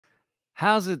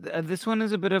How's it? This one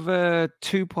is a bit of a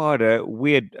two-parter.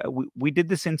 Weird. We did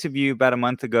this interview about a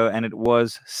month ago, and it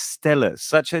was stellar.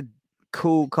 Such a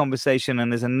cool conversation.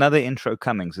 And there's another intro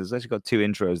coming. So it's actually got two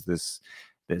intros. This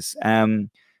a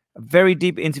very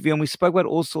deep interview, and we spoke about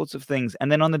all sorts of things.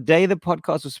 And then on the day the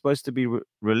podcast was supposed to be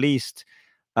released,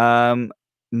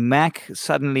 Mac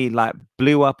suddenly like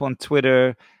blew up on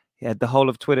Twitter. He had the whole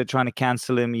of Twitter trying to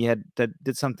cancel him. He had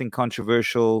did something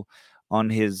controversial on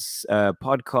his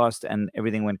podcast, and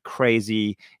everything went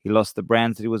crazy. He lost the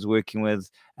brands that he was working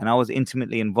with, and I was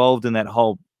intimately involved in that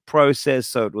whole process,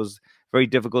 so it was very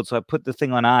difficult. So I put the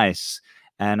thing on ice,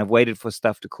 and I've waited for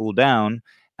stuff to cool down.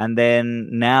 And then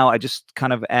now I just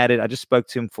kind of I just spoke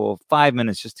to him for 5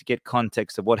 minutes just to get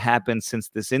context of what happened since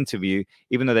this interview,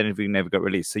 even though that interview never got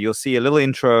released. So you'll see a little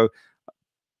intro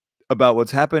about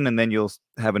what's happened, and then you'll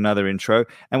have another intro.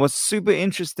 And what's super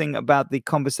interesting about the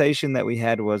conversation that we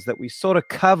had was that we sort of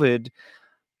covered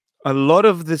a lot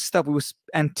of this stuff. We were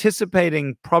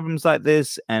anticipating problems like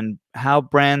this and how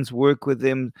brands work with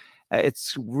them.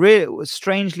 It's really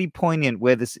strangely poignant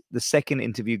where the second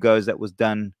interview goes that was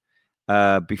done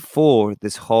before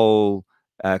this whole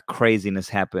craziness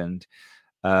happened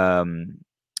last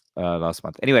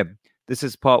month. Anyway, this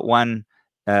is part one,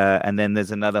 and then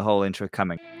there's another whole intro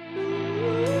coming.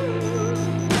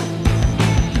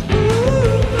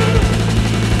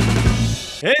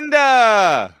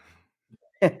 Hinda!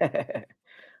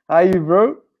 How you,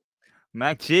 bro?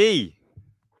 MacG.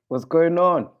 What's going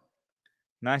on?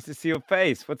 Nice to see your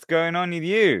face. What's going on with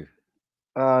you?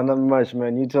 Not much,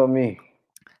 man. You tell me.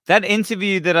 That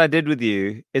interview that I did with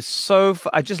you is so...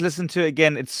 I just listened to it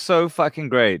again. It's so fucking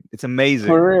great. It's amazing.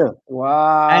 For real?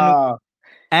 Wow.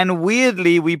 And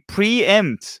weirdly, we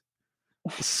preempt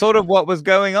sort of what was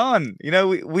going on. You know,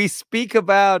 we speak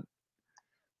about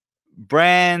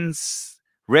brands,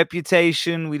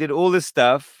 reputation. We did all this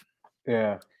stuff.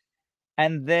 Yeah.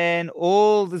 And then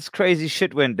all this crazy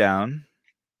shit went down.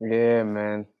 Yeah,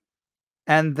 man.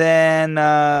 And then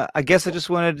I guess I just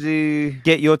wanted to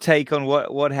get your take on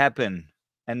what happened,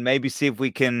 and maybe see if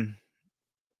we can,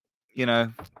 you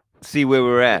know, see where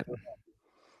we're at.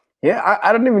 Yeah,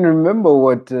 I don't even remember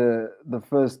what the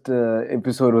first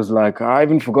episode was like. I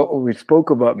even forgot what we spoke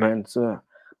about, man. So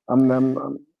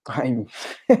I'm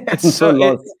so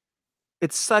lost.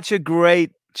 It's such a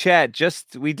great chat.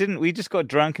 We just got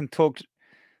drunk and talked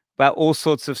about all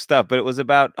sorts of stuff, but it was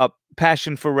about a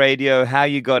passion for radio, how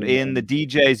you got in, the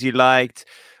DJs you liked,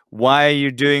 why are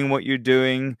you doing what you're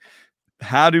doing,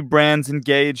 how do brands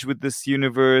engage with this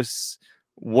universe,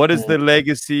 what is the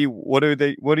legacy, what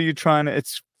are you trying to...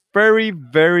 It's very,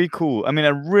 very cool. I mean, I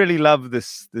really love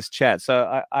this chat.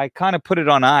 So I kind of put it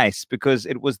on ice because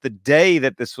it was the day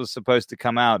that this was supposed to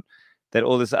come out that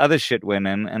all this other shit went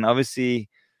in. And obviously,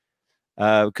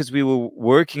 because we were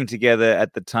working together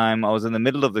at the time, I was in the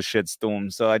middle of the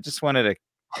shitstorm. So I just wanted to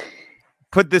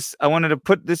put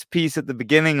this piece at the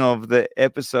beginning of the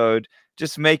episode,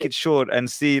 just make it short and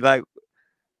see like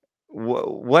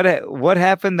what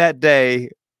happened that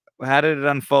day. How did it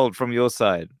unfold from your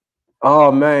side?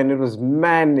 Oh man, it was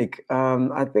manic.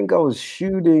 I think I was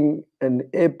shooting an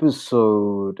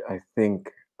episode,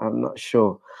 I'm not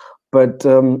sure. But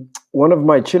one of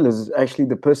my chillers, actually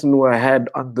the person who I had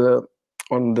on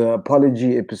the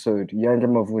apology episode, Yanja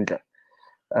Mavunja,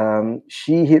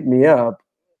 she hit me up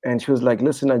and she was like,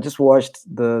 listen, I just watched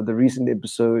the recent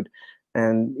episode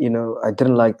and, you know, I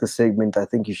didn't like the segment. I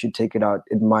think you should take it out.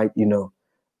 It might, you know,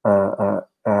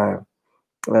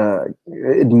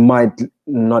 it might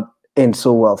not end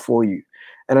so well for you.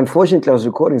 And unfortunately, I was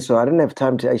recording, so I didn't have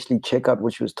time to actually check out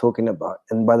what she was talking about.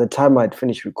 And by the time I'd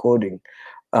finished recording,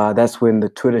 that's when the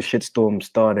Twitter shitstorm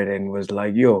started and was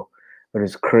like, yo, it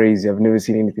was crazy. I've never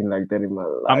seen anything like that in my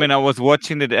life. I mean, I was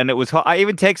watching it and it was hot. I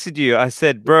even texted you. I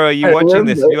said, bro, are you watching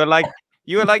this? You were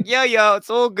like, yo, it's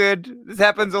all good. This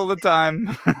happens all the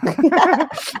time.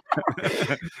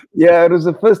 Yeah, it was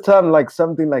the first time like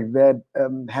something like that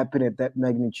happened at that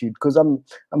magnitude, because I'm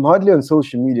hardly on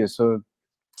social media, so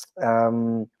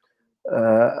it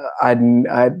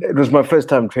was my first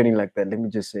time training like that, let me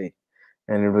just say.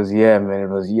 And it was, yeah, man, it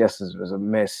was a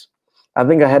mess. I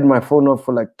think I had my phone off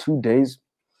for like 2 days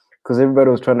because everybody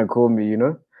was trying to call me, you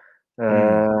know.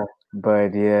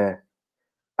 But yeah,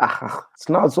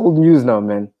 it's old news now,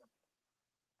 man.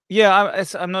 Yeah,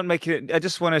 I'm not making it. I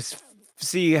just want to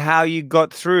see how you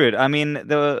got through it. I mean,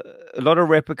 there were a lot of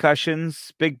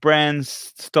repercussions. Big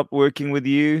brands stopped working with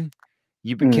you.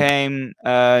 You became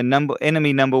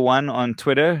enemy number one on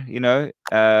Twitter. You know,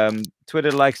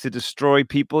 Twitter likes to destroy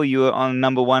people. You were on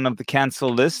number one of the cancel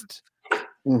list.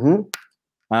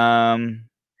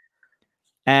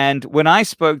 And when I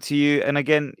spoke to you, and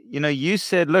again, you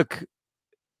said, look,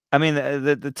 I mean,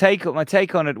 my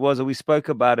take on it was, or we spoke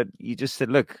about it. You just said,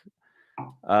 look,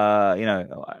 I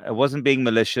wasn't being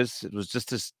malicious. It was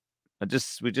just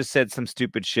we just said some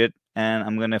stupid shit, and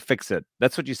I'm gonna fix it.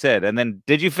 That's what you said. And then,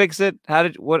 did you fix it?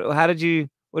 What did you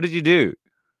do?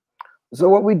 So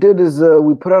what we did is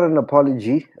we put out an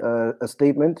apology, a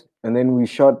statement, and then we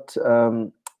shot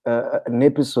an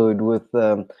episode with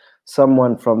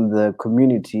someone from the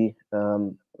community.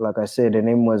 Like I said, her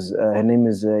name is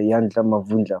Yandla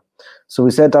Mavundla. So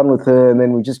we sat down with her, and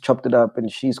then we just chopped it up, and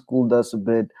she schooled us a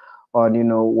bit on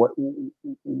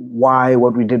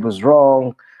what we did was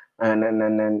wrong, and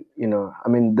I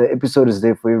mean, the episode is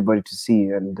there for everybody to see,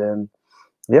 and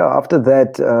yeah, after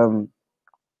that.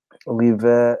 We've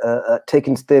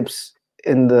taken steps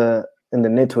in the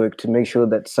network to make sure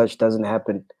that such doesn't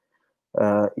happen.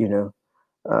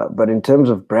 But in terms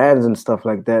of brands and stuff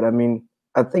like that, I mean,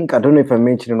 I don't know if I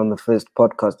mentioned it on the first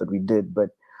podcast that we did,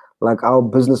 but like our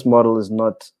business model is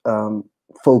not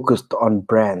focused on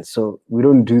brands. So we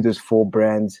don't do this for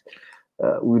brands.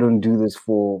 We don't do this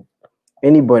for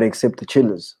anybody except the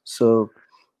chillers. So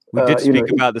we did speak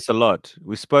about this a lot.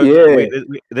 We spoke. Yeah.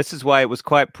 This is why it was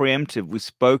quite preemptive. We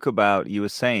spoke about, you were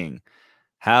saying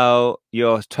how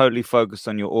you're totally focused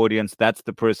on your audience. That's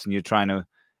the person you're trying to,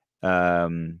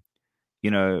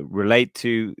 relate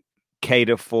to,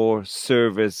 cater for,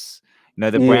 service.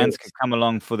 The brands can come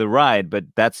along for the ride, but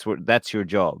that's your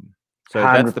job. So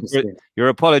 100%. You're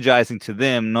apologizing to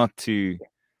them, not to.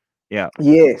 Yeah.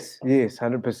 Yes,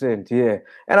 100%. Yeah.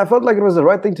 And I felt like it was the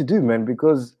right thing to do, man,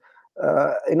 because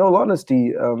in all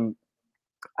honesty,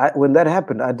 when that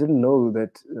happened, I didn't know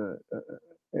that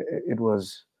it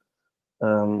was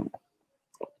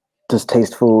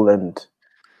distasteful and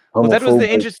homophobic. Well, that was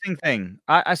the interesting thing.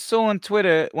 I saw on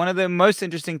Twitter, one of the most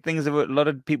interesting things that a lot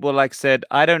of people said,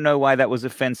 I don't know why that was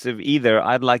offensive either.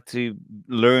 I'd like to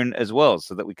learn as well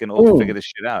so that we can all figure this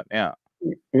shit out. Yeah.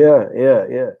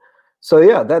 Yeah. So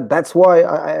yeah, that's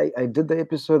why I did the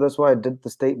episode. That's why I did the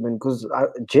statement, because I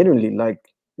genuinely, like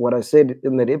what I said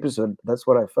in that episode, that's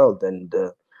what I felt. And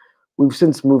we've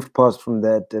since moved past from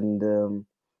that. And,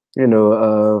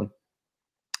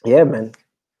 yeah, man,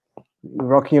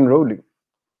 rocking and rolling.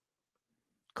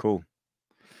 Cool.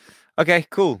 Okay,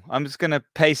 cool. I'm just going to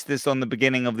paste this on the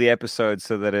beginning of the episode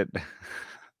so that it's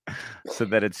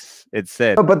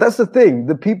said. No, but that's the thing.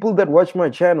 The people that watch my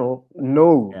channel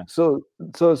know. Yeah. So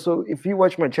if you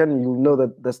watch my channel, you'll know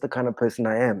that that's the kind of person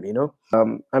I am,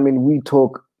 I mean, we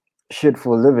talk shit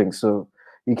for a living, so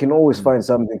you can always find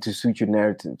something to suit your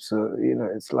narrative. So,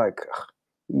 it's like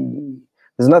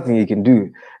there's nothing you can do.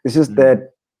 It's just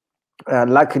that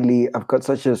luckily I've got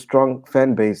such a strong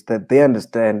fan base that they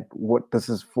understand what this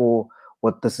is for,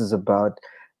 what this is about.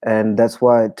 And that's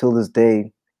why till this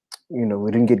day,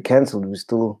 we didn't get canceled. We're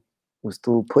still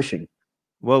pushing.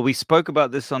 Well, we spoke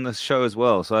about this on the show as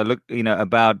well. So I look,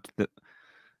 about the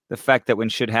fact that when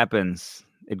shit happens,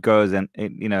 it goes and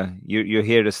you're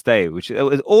here to stay, which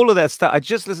all of that stuff. I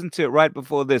just listened to it right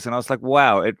before this, and I was like,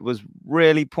 wow, it was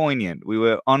really poignant. We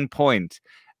were on point,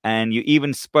 and you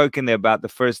even spoke in there about the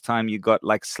first time you got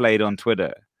slayed on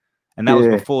Twitter, and that was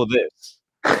before this.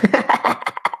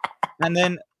 And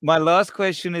then my last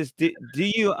question is: do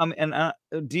you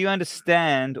do you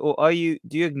understand, or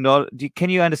do you acknowledge? Can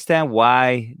you understand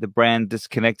why the brand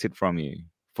disconnected from you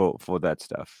for that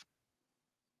stuff?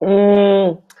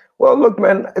 Well, look,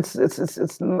 man, it's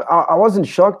I wasn't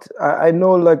shocked. I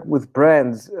know, like with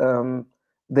brands,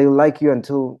 they like you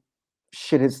until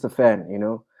shit hits the fan.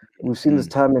 We've seen this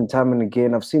time and time and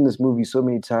again. I've seen this movie so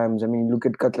many times. I mean, look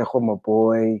at Katlego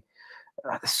Boy.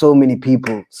 So many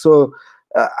people. So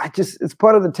it's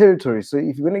part of the territory. So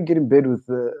if you're gonna get in bed with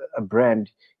a brand,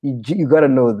 you gotta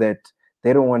know that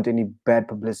they don't want any bad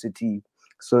publicity.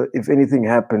 So if anything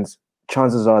happens,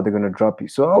 chances are they're gonna drop you.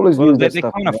 So I always knew that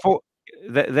stuff.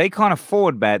 They can't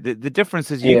afford bad. The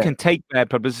difference is you can take bad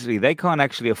publicity. They can't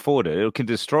actually afford it. It can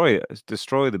destroy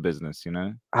the business.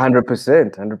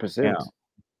 100%.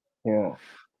 Yeah.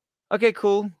 Okay,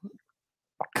 cool.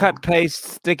 Cut, paste,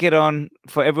 stick it on.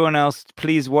 For everyone else,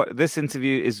 please. What this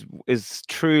interview is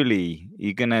truly,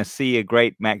 you're gonna see a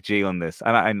great MacG on this.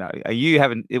 I know you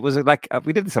haven't. It was like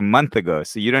we did this a month ago,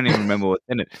 so you don't even remember what's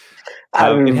in it.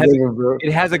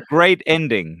 It has a great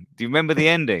ending. Do you remember the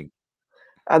ending?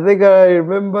 I think I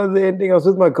remember the ending. I was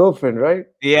with my girlfriend, right?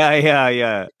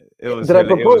 Yeah. It was. Did I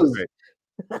propose?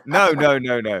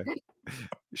 No.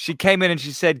 She came in and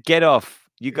she said, "Get off.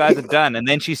 You guys are done." And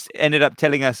then she ended up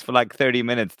telling us for 30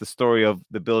 minutes the story of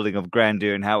the building of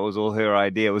Grandeur and how it was all her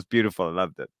idea. It was beautiful. I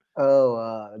loved it. Oh,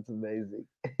 wow. That's amazing.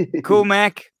 Cool,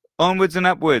 Mac. Onwards and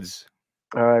upwards.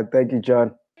 All right, thank you,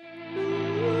 John.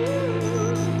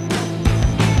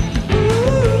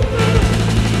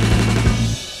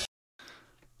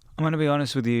 I'm gonna be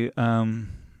honest with you.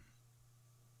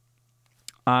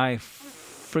 I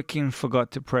freaking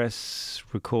forgot to press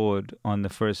record on the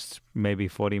first maybe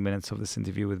 40 minutes of this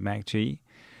interview with MacG.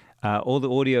 All the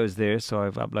audio is there, so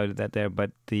I've uploaded that there.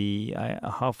 But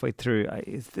halfway through,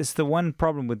 it's the one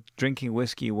problem with drinking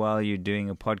whiskey while you're doing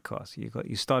a podcast.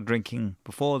 You start drinking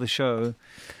before the show.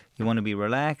 You want to be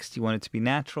relaxed. You want it to be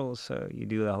natural, so you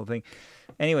do the whole thing.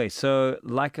 Anyway, so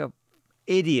like a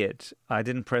idiot, I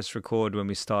didn't press record when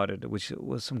we started, which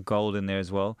was some gold in there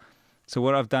as well. So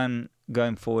what I've done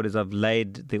going forward is I've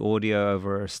laid the audio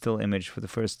over a still image for the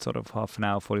first sort of half an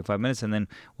hour, 45 minutes, and then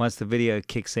once the video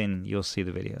kicks in, you'll see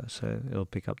the video, so it'll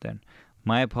pick up then.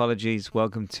 My apologies.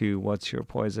 Welcome to What's Your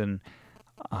Poison.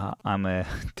 I'm a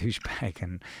douchebag,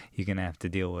 and you're going to have to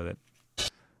deal with it.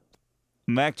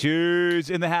 MacG's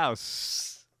in the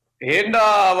house. What's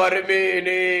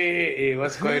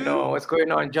going on? What's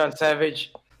going on, John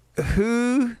Savage?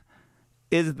 Who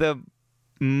is the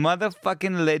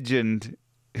motherfucking legend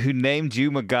who named you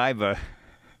MacGyver?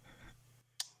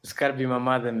 It's gotta be my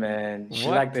mother, man. She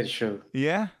liked that show.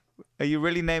 Yeah? Are you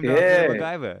really named after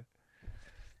MacGyver?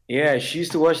 Yeah, she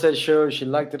used to watch that show. She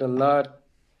liked it a lot.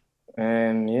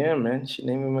 And yeah, man, she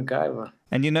named me MacGyver.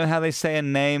 And you know how they say a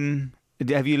name?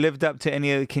 Have you lived up to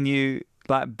any? Can you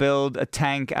like build a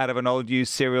tank out of an old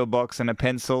used cereal box and a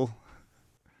pencil?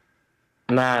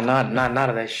 Nah, none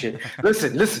of that shit.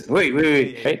 Listen,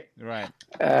 wait. Right.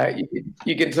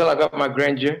 You can tell I got my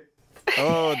grandeur.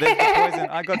 Oh, there's the poison.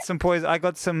 I got some poison.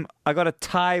 I got a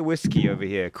Thai whiskey over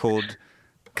here called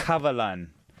Kavalan.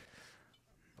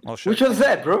 Which one's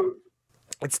that, bro?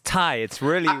 It's Thai. It's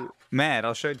really mad.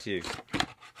 I'll show it to you.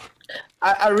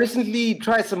 I recently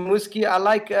tried some whiskey. I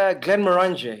like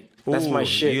Glenmorangie. That's my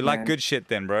shit. You like good shit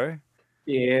then, bro?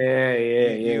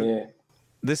 Yeah.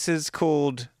 This is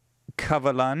called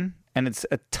Kavalan, and it's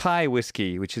a Thai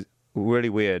whiskey, which is really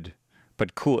weird,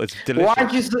 but cool. It's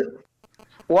delicious.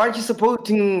 Why aren't you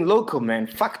supporting local, man?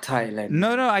 Fuck Thailand.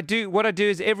 No, I do. What I do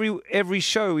is every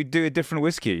show we do a different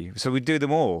whiskey, so we do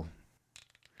them all.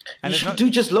 And you should do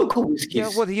just local whiskeys.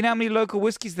 Yeah, well, you know how many local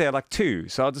whiskeys there are? Like 2.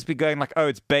 So I'll just be going like, oh,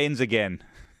 it's Baines again.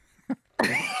 All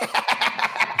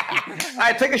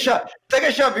right, take a shot. Take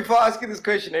a shot before asking this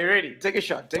question. Are you ready? Take a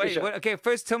shot. Take a shot. Okay,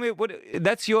 first tell me what.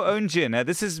 That's your own gin.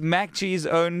 This is MacG's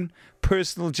own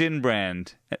personal gin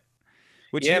brand. Man.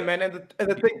 And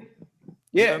the thing,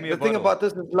 the thing about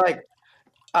this is like,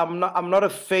 I'm not a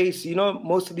face. You know,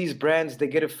 most of these brands, they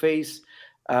get a face,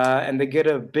 and they get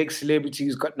a big celebrity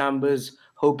who's got numbers,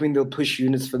 hoping they'll push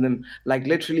units for them. Like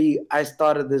literally, I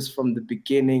started this from the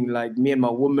beginning. Like me and my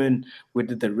woman, we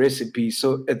did the recipe.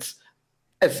 So it's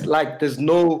like there's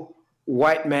no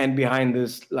white man behind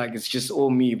this. Like it's just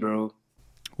all me, bro.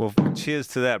 Well, cheers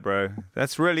to that, bro.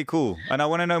 That's really cool. And I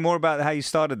want to know more about how you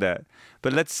started that.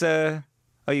 But let's. Oh,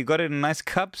 you got it in a nice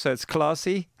cup, so it's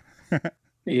classy.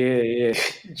 Yeah.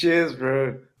 Cheers,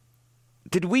 bro.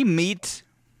 Did we meet?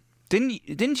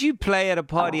 Didn't you play at a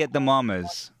party at the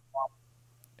Mamas?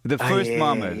 The first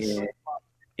Mamas.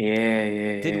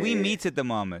 Yeah. Did we meet at the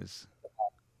Mamas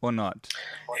or not?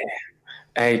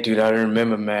 Hey, dude, I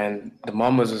remember, man. The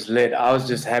Mamas was lit. I was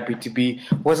just happy to be.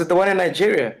 Was it the one in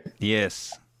Nigeria?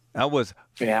 Yes, that was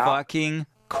fucking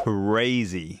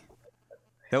crazy.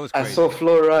 That was crazy. I saw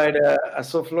Flo Rida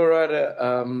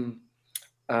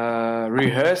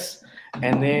rehearse,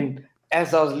 and then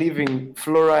as I was leaving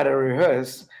Flo Rida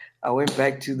rehearse, I went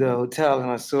back to the hotel and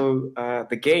I saw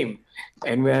the game,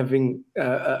 and we're having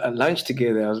a lunch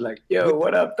together. I was like, "Yo,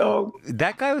 what up, dog?"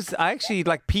 That guy was. I actually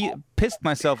like pissed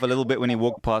myself a little bit when he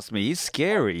walked past me. He's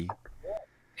scary.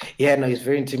 Yeah, no, he's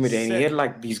very intimidating. He had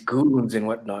like these goons and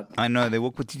whatnot. I know they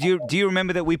walk. But do you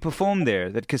remember that we performed there?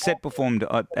 That Cassette performed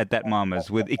at that Mama's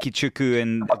with Ikichuku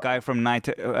and a guy from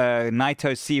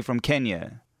Naito C from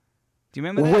Kenya. Do you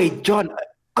remember that? Wait, John,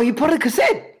 are you part of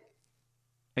Cassette?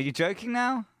 Are you joking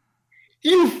now?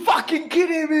 You fucking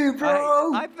kidding me,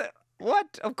 bro?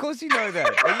 What? Of course you know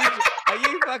that. Are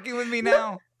you fucking with me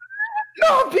now?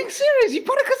 No, I'm being serious. You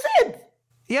part of Cassette?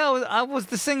 Yeah, I was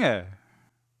the singer.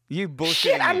 You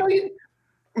bullshit. Shit, I know you.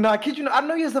 No, I kid you not. I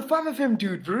know you as the 5FM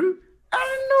dude, bro. I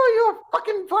didn't know you were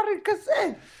fucking part of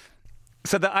Cassette.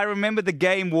 So I remember the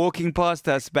game walking past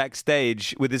us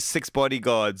backstage with his 6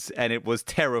 bodyguards, and it was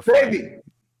terrifying.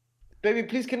 Baby,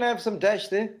 please can I have some dash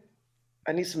there?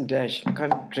 I need some dash. I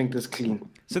can't drink this clean.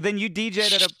 So then you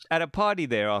DJ'd at a party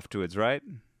there afterwards, right?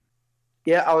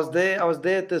 Yeah, I was there. I was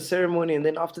there at the ceremony, and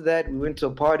then after that, we went to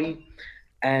a party,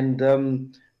 and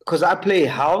because I play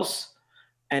house,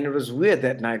 and it was weird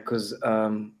that night because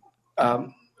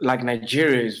like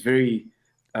Nigeria is very,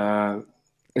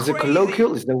 is it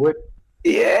colloquial? Is the word?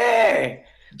 Yeah.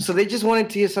 So they just wanted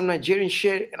to hear some Nigerian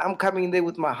shit, and I'm coming in there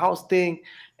with my house thing,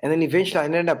 and then eventually I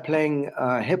ended up playing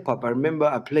hip hop. I remember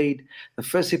I played the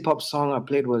first hip hop song I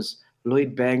played was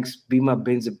Lloyd Banks, "Be My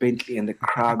Benz a Bentley," and the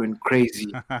crowd went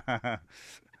crazy.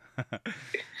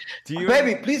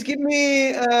 Baby, please give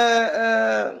me,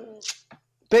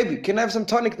 baby, can I have some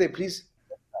tonic there, please?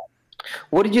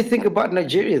 What did you think about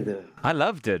Nigeria, though? I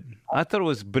loved it. I thought it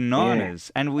was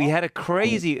bananas. Yeah. And we had a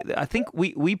crazy, I think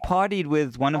we partied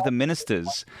with one of the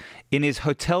ministers in his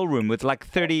hotel room with like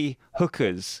 30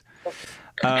 hookers.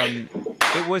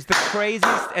 It was the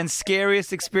craziest and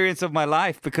scariest experience of my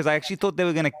life because I actually thought they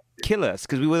were going to kill us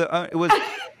because we were,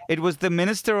 it was the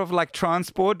minister of like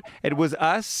transport. It was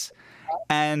us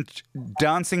and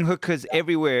dancing hookers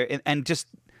everywhere and just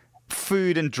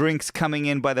food and drinks coming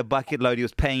in by the bucket load. He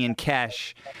was paying in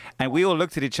cash, and we all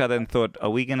looked at each other and thought, "Are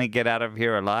we gonna get out of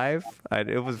here alive?"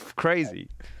 It was crazy,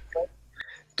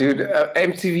 dude.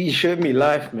 MTV showed me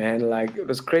life, man. Like it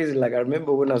was crazy. Like I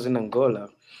remember when I was in Angola,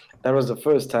 that was the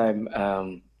first time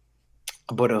I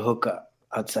bought a hooker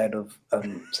outside of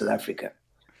South Africa,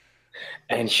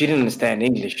 and she didn't understand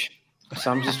English, so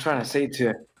I'm just trying to say to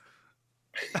her,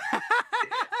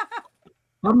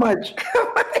 "How much?"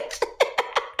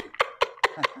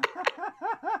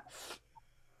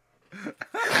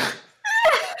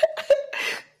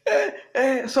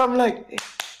 So I'm like,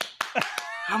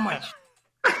 how much?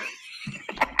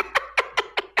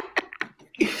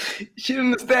 She didn't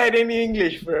understand any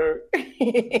English, bro.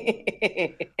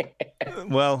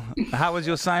 Well, how was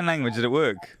your sign language? Did it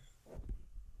work?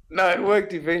 No, it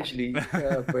worked eventually.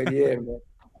 But yeah, man.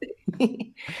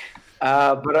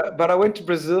 But I went to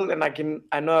Brazil and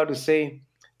I know how to say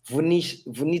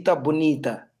bonita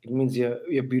bonita. It means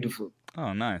you're beautiful.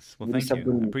 Oh, nice. Well, thank you.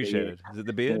 I appreciate it. Is it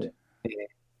the beard? Yeah.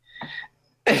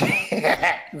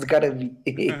 It's gotta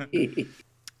be.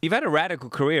 You've had a radical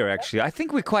career, actually. I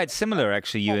think we're quite similar,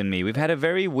 actually, you and me. We've had a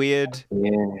very weird,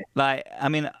 like, I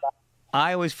mean,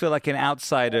 I always feel like an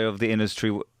outsider of the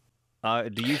industry. Do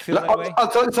you feel that way?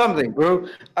 I'll tell you something, bro.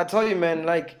 I'll tell you, man,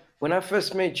 like, when I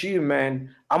first met you,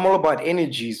 man, I'm all about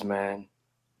energies, man.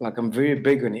 Like, I'm very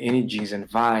big on energies and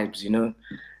vibes, you know?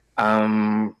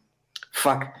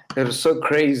 Fuck, that was so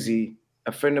crazy.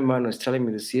 A friend of mine was telling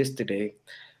me this yesterday.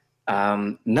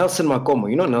 Nelson Makomo,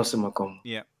 you know Nelson Makomo?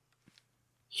 Yeah.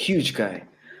 Huge guy.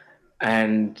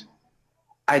 And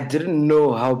I didn't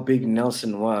know how big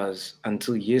Nelson was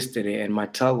until yesterday. And my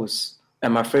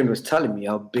friend was telling me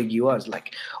how big he was.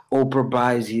 Like, Oprah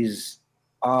buys his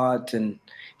art and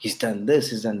he's done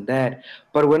this, he's done that.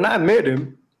 But when I met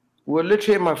him, we were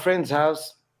literally at my friend's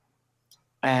house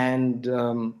and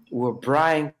we were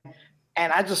braaiing.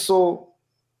 And I just saw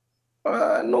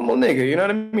a normal nigga, you know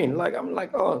what I mean? Like, I'm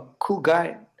like, oh, cool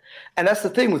guy. And that's the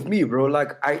thing with me, bro.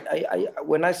 Like, I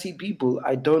when I see people,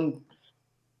 I don't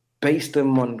base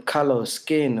them on color or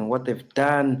skin and what they've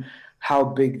done, how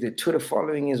big their Twitter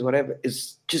following is, whatever.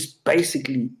 It's just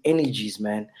basically energies,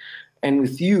 man. And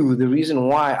with you, the reason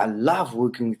why I love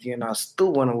working with you and I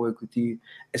still want to work with you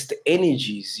is the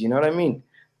energies, you know what I mean?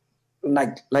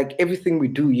 Like everything we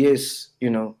do, yes, you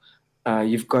know,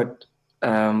 you've got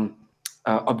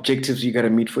objectives you got to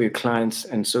meet for your clients,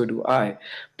 and so do I.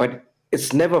 But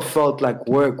it's never felt like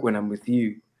work when I'm with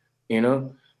you, you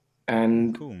know?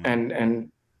 And cool,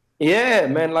 and yeah,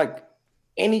 man, like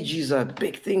energies are a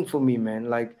big thing for me, man.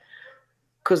 Like,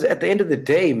 because at the end of the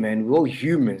day, man, we're all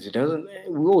humans.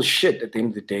 We're all shit at the end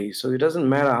of the day. So it doesn't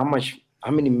matter how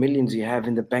many millions you have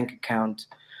in the bank account,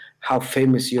 how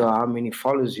famous you are, how many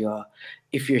followers you are.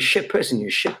 If you're a shit person, you're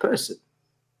a shit person.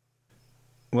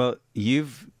 Well,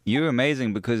 you're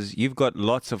amazing because you've got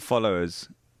lots of followers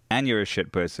and you're a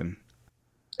shit person.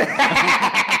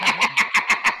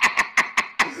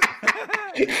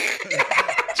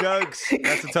 Jokes.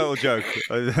 That's a total joke.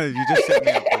 You just set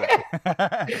me up for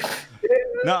that.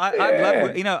 No, I'd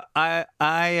love, you know,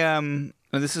 well,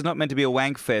 this is not meant to be a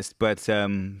wank fest, but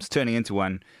it's turning into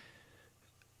one.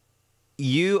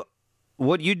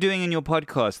 What you're doing in your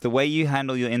podcast, the way you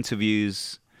handle your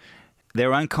interviews,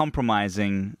 they're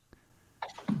uncompromising,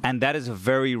 and that is a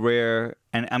very rare.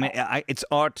 And I mean, it's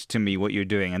art to me what you're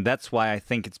doing, and that's why I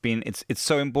think it's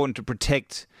so important to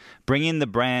protect, bring in the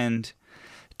brand,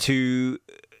 to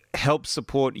help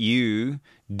support you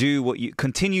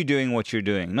continue doing what you're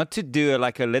doing, not to do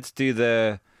let's do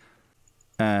the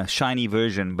shiny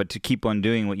version, but to keep on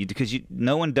doing what you do because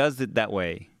no one does it that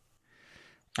way.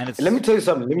 And let me tell you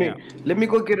something. Let me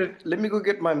go get it. Let me go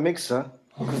get my mixer.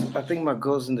 I think my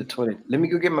girl's in the toilet. Let me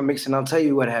go get my mixer and I'll tell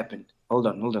you what happened. Hold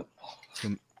on.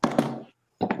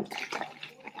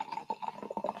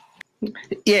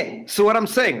 Yeah. So what I'm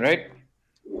saying, right,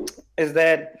 is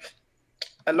that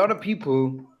a lot of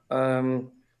people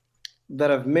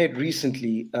that I've met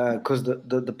recently, because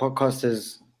the podcast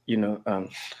has,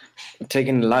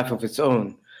 taken a life of its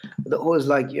own. They're always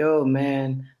like, "Yo,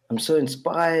 man, I'm so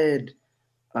inspired.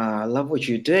 I love what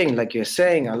you're doing. Like you're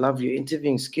saying, I love your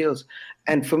interviewing skills."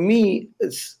 And for me,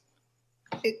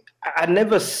 I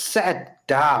never sat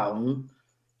down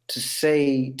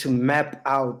to map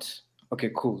out, okay,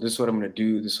 cool, this is what I'm gonna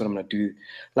do, this is what I'm gonna do.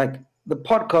 Like the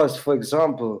podcast, for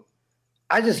example,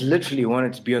 I just literally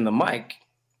wanted to be on the mic,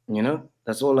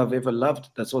 that's all I've ever loved,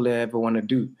 that's all I ever want to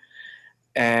do.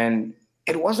 And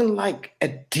it wasn't like a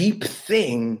deep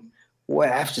thing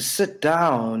where I have to sit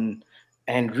down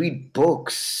and read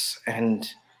books and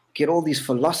get all these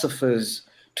philosophers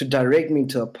to direct me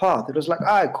to a path. It was like, all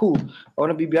right, cool. I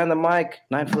want to be behind the mic.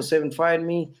 947 fired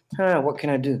me. What can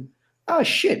I do? Oh,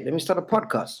 shit. Let me start a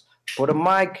podcast. Bought a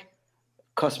mic.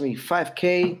 Cost me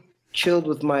 $5K. Chilled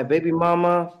with my baby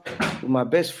mama, with my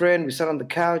best friend. We sat on the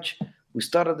couch. We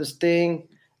started this thing.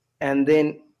 And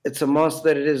then it's a monster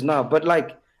that it is now. But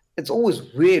like, it's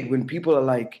always weird when people are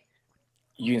like,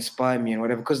 you inspire me and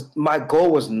whatever. Because my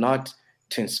goal was not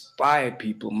to inspire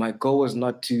people. My goal was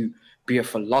not to be a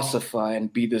philosopher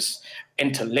and be this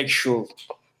intellectual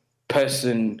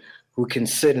person who can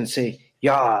sit and say,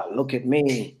 yeah, look at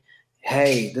me.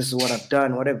 Hey, this is what I've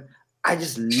done, whatever. I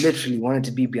just literally wanted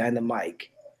to be behind the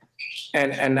mic.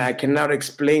 And I cannot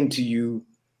explain to you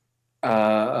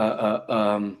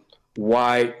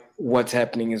why what's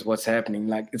happening is what's happening.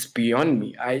 Like, it's beyond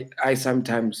me. I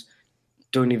sometimes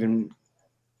don't even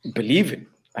believe it.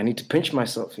 I need to pinch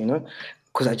myself,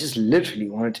 because I just literally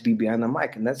wanted to be behind the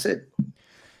mic, and that's it.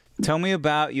 Tell me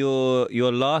about your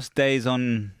last days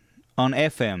on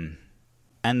FM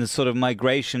and the sort of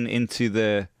migration into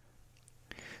the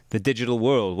digital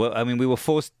world. Well, I mean, we were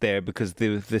forced there because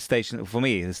the station, for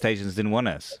me, the stations didn't want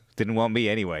us, didn't want me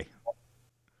anyway.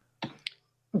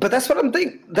 But that's what I'm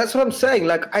thinking. That's what I'm saying.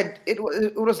 Like, it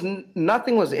was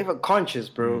nothing was ever conscious,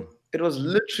 bro. It was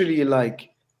literally like,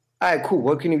 all right, cool.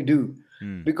 What can you do?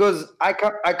 Because I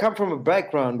come from a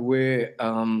background where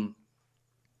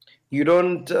you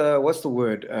don't what's the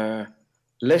word?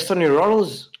 Rest on your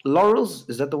laurels. Laurels,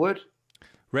 is that the word?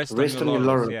 Rest on your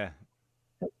laurels. Yeah.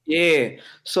 Yeah.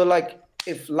 So like,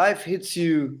 if life hits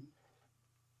you,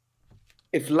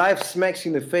 if life smacks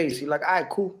you in the face, you're like, all right,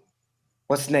 cool.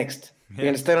 What's next? Yeah. You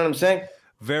understand what I'm saying?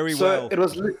 Very well. It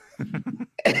was.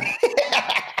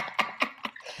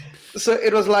 So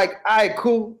it was like, all right,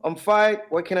 cool. I'm fine.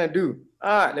 What can I do?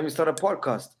 All right, let me start a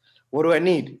podcast. What do I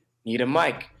need? Need a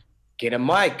mic. Get a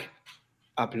mic.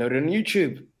 Upload it on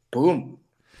YouTube. Boom.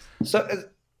 So it's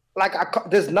like,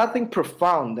 there's nothing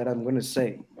profound that I'm going to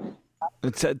say.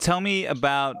 Tell me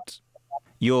about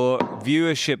your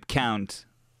viewership count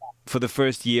for the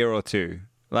first year or two.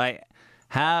 Like,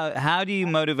 how do you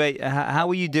motivate? How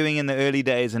were you doing in the early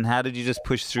days, and how did you just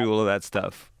push through all of that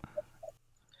stuff?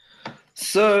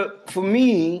 So for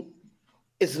me,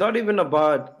 it's not even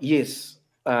about, yes,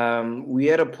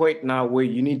 we're at a point now where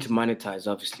you need to monetize,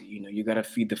 obviously. You got to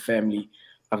feed the family.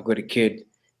 I've got a kid.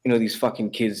 These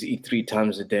fucking kids eat 3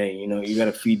 times a day. You got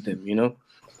to feed them,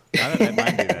 I don't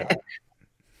mind that.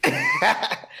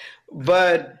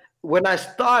 But when I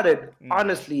started,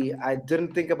 honestly, I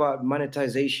didn't think about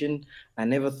monetization. I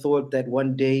never thought that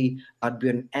one day I'd be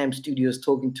in AMP Studios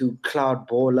talking to Cloud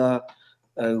Baller,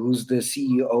 who's the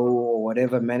CEO or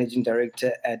whatever, managing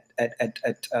director at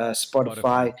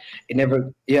Spotify. It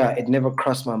never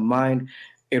crossed my mind.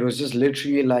 It was just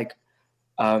literally like,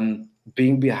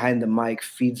 being behind the mic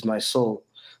feeds my soul.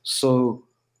 So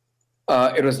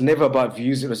it was never about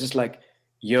views. It was just like,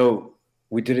 yo,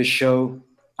 we did a show.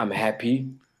 I'm happy.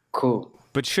 Cool.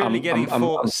 But surely getting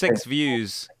 6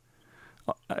 views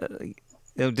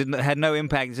had no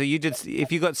impact. So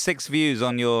if you got 6 views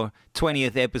on your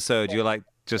 20th episode, you're like,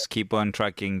 just keep on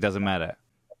trucking, doesn't matter.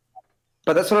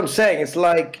 But that's what I'm saying. It's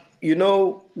like,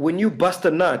 when you bust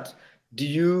a nut, do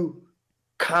you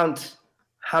count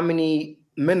how many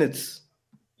minutes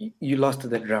you lost to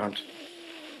that round?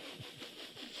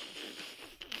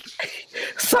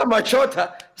 Some are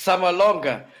shorter, some are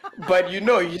longer. But you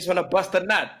just want to bust a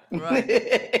nut.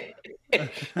 Right.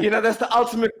 That's the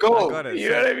ultimate goal. You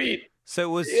know what I mean? So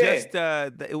it was just,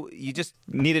 you just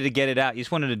needed to get it out. You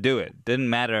just wanted to do it. Didn't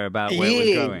matter about where it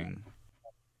was going.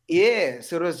 Yeah.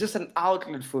 So it was just an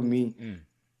outlet for me,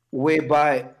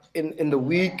 whereby in the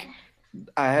week,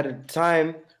 I had a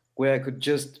time where I could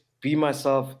just be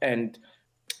myself and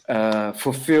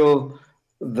fulfill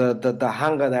the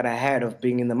hunger that I had of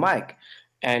being in the mic.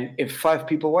 And if 5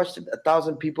 people watched it,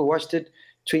 1,000 people watched it,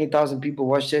 20,000 people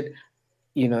watched it,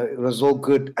 you know, it was all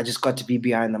good. I just got to be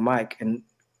behind the mic and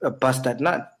bust that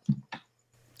nut.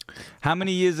 How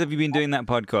many years have you been doing that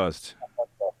podcast?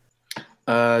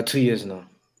 2 years now.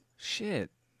 Shit.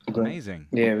 Amazing.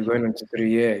 Yeah, we're going into 3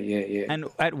 years. Yeah. And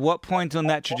at what point on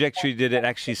that trajectory did it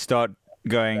actually start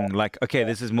going like, okay,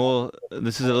 this is a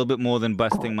little bit more than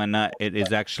busting my nut. It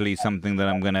is actually something that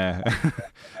I'm gonna.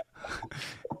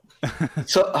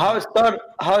 So how it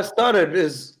started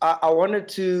is I wanted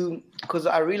to, because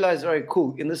I realized, all right,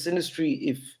 cool, in this industry,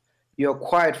 if you're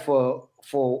quiet for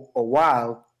a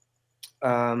while,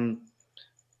 out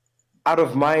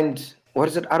of mind, what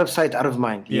is it? Out of sight, out of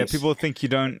mind. Yeah, yes. People think you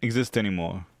don't exist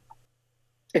anymore.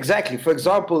 Exactly. For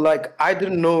example, like I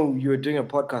didn't know you were doing a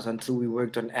podcast until we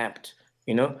worked on Amped,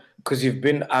 you know, because you've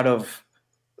been out of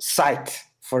sight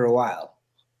for a while,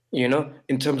 you know,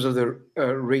 in terms of the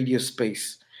radio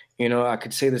space. You know, I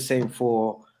could say the same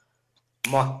for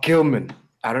Mark Gilman.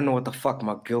 I don't know what the fuck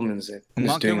Mark Gilman's in.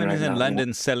 Mark Gilman is in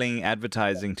London selling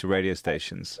advertising to radio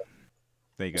stations.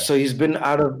 There you go. So he's been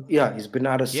out of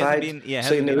sight. Hasn't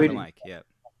been on the mic.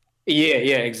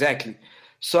 Yeah, exactly.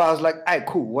 So I was like, all right,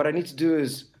 cool. What I need to do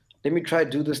is let me try to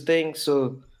do this thing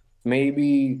so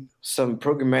maybe some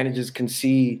program managers can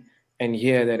see and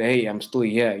hear that, hey, I'm still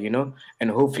here, you know?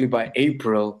 And hopefully by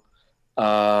April,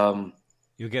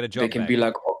 you'll get a job. They can be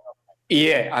like, oh,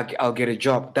 yeah, I'll get a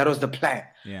job. That was the plan.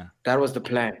 Yeah. That was the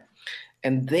plan.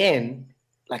 And then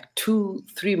like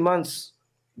 2-3 months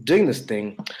doing this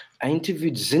thing, I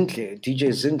interviewed Zintle, DJ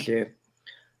Zintle.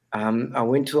 I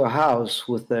went to a house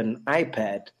with an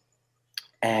iPad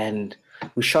and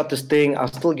we shot this thing. I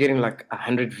was still getting like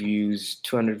 100 views,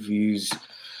 200 views,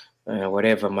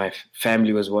 whatever. My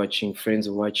family was watching, friends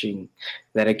were watching.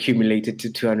 That accumulated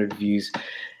to 200 views.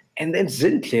 And then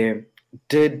Zintle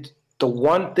did the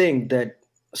one thing that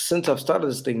since I've started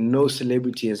this thing, no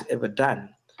celebrity has ever done,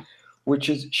 which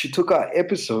is she took our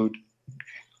episode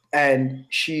and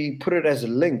she put it as a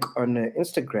link on her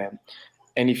Instagram.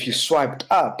 And if you swiped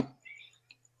up,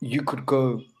 you could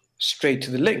go straight to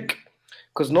the link.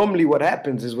 Because normally what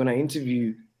happens is when I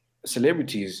interview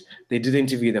celebrities, they do the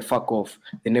interview, they fuck off.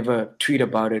 They never tweet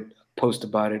about it, post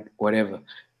about it, whatever.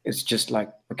 It's just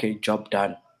like, okay, job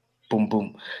done. Boom,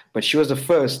 boom. But she was the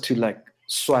first to like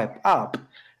swipe up.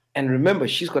 And remember,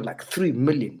 she's got like 3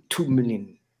 million, 2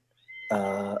 million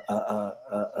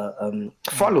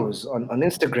followers on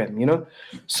Instagram, you know?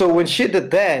 So when she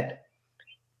did that,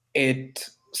 it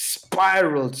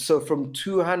spiraled. So from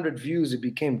 200 views, it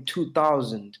became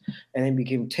 2,000, and then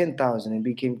became 10,000, and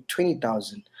became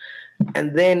 20,000.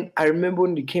 And then I remember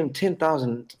when it became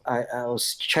 10,000, I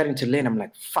was chatting to Len. I'm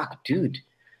like, fuck, dude,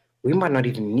 we might not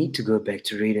even need to go back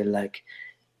to radio. Like,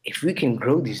 if we can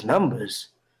grow these numbers,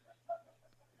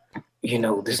 you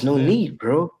know, there's no need,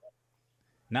 bro.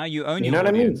 Now you own your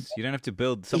audience. You don't have to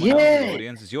build someone else's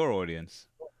audience. It's your audience.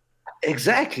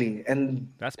 Exactly. And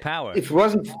that's power. If it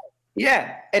wasn't,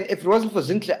 and if it wasn't for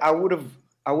Zintle, I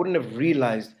wouldn't have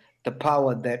realized the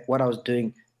power that what I was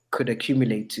doing could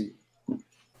accumulate to.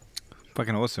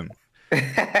 Fucking awesome.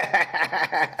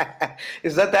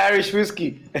 Is that the Irish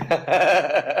whiskey?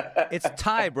 It's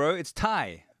Thai, bro. It's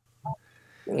Thai.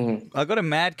 Mm-hmm. I got a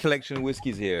mad collection of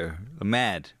whiskeys here.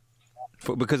 Mad.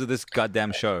 Because of this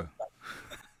goddamn show.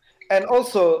 And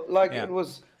also, like, it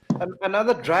was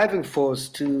another driving force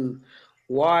to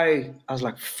why I was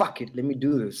like, fuck it, let me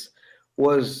do this,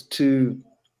 was to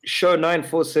show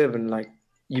 947, like,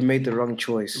 you made the wrong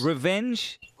choice.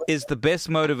 Revenge is the best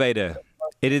motivator.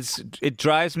 It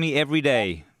drives me every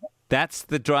day. That's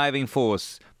the driving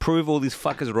force. Prove all these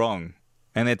fuckers wrong.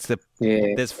 And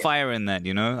there's fire in that,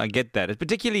 you know? I get that. It's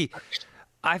particularly,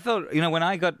 I felt, you know, when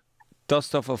I got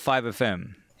dosed off of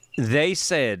 5FM, they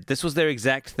said this was their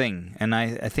exact thing, and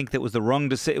I think that was the wrong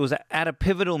decision. It was at a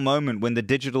pivotal moment when the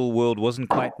digital world wasn't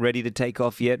quite ready to take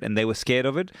off yet, and they were scared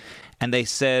of it. And they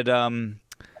said,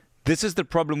 this is the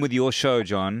problem with your show,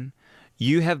 John.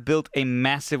 You have built a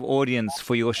massive audience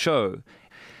for your show.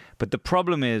 But the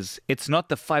problem is, it's not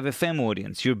the 5FM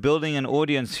audience. You're building an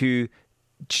audience who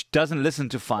doesn't listen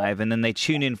to 5, and then they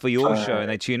tune in for your show, and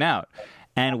they tune out.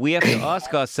 And we have to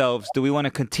ask ourselves, do we want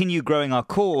to continue growing our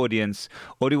core audience,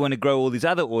 or do we want to grow all these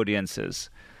other audiences?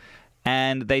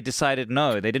 And they decided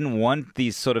no, they didn't want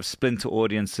these sort of splinter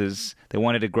audiences. They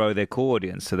wanted to grow their core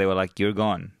audience. So they were like, you're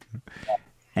gone.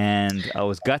 And I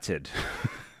was gutted.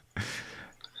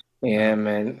 Yeah,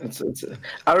 man.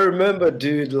 I remember,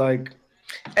 dude, like,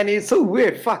 and it's so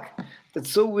weird. Fuck.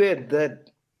 It's so weird that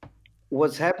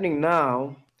what's happening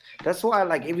now. That's why,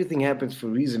 like, everything happens for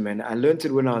a reason, man. I learned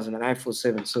it when I was in an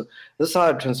I-47. So this is how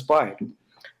it transpired.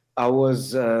 I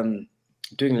was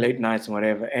doing late nights and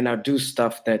whatever, and I do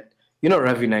stuff that, you know,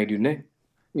 Ravi Naidu, ne?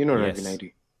 You know Yes. Ravi Naidu.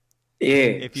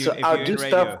 Yeah. So I'll do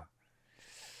stuff.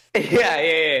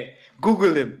 Yeah.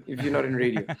 Google him if you're not in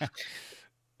radio.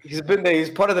 He's been there. He's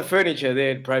part of the furniture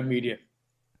there at Prime Media.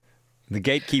 The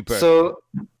gatekeeper. So,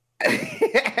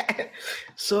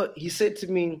 so he said to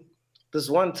me this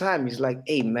one time, he's like,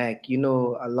 "Hey, Mac, you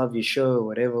know, I love your show,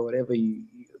 whatever, you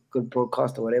good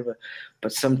broadcast or whatever.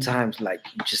 But sometimes, like,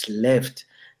 you just left.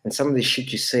 And some of the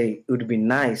shit you say, it would be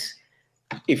nice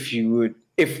if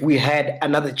we had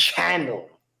another channel."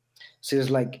 So it's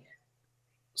like,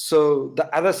 so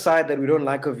the other side that we don't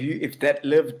like of you, if that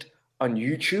lived on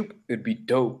YouTube, it'd be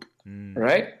dope,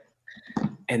 right?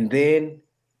 And then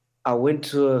I went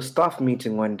to a staff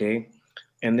meeting one day,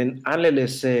 and then Anlele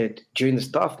said during the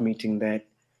staff meeting that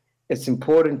it's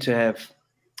important to have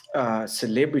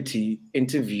celebrity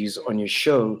interviews on your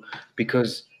show,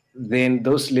 because then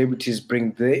those celebrities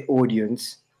bring their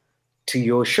audience to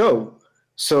your show.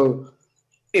 So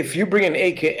if you bring an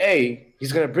AKA,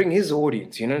 he's going to bring his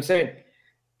audience, you know what I'm saying?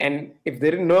 And if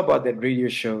they didn't know about that radio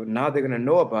show, now they're going to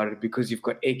know about it because you've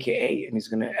got AKA and he's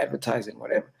going to advertise it,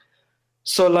 whatever.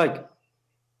 So, like,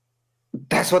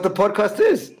 that's what the podcast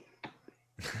is.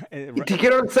 Do you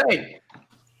get what I'm saying?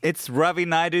 It's Ravi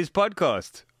Naidu's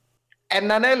podcast. And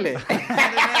Nanele.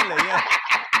 Yeah.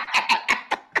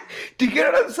 Do you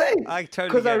get what I'm saying? I totally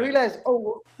Because I realized,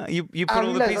 you put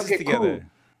all the pieces together. Cool.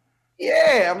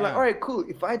 Yeah, I'm like, all right, cool.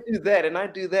 If I do that and I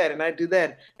do that and I do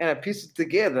that and I piece it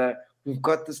together, we've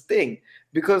got this thing.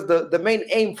 Because the main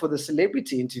aim for the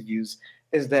celebrity interviews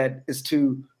is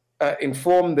to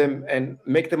inform them and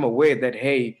make them aware that,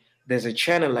 hey, there's a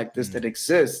channel like this that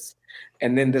exists.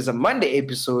 And then there's a Monday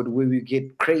episode where we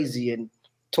get crazy and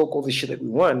talk all the shit that we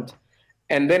want.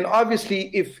 And then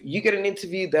obviously, if you get an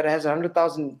interview that has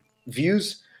 100,000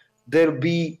 views, there'll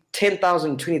be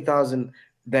 10,000, 20,000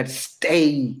 that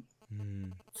stay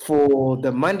for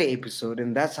the Monday episode.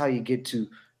 And that's how you get to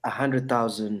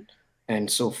 100,000 and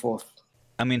so forth.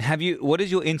 I mean, what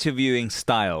is your interviewing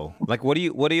style? Like, what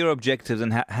are your objectives,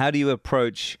 and how do you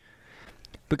approach?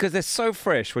 Because they're so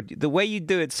fresh. The way you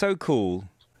do it's so cool.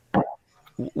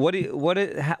 What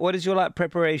is your like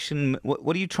preparation?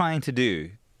 What are you trying to do,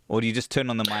 or do you just turn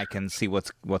on the mic and see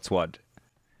what's what?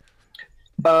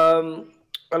 A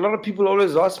lot of people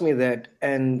always ask me that,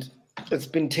 and it's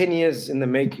been 10 years in the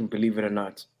making, believe it or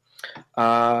not.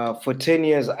 For 10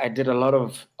 years, I did a lot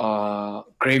of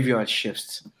graveyard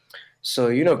shifts. So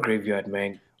you know graveyard,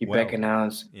 man. You back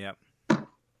announce. Yep.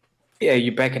 Yeah,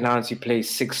 you back announce. You play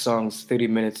 6 songs, 30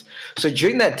 minutes. So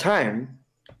during that time,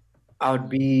 I would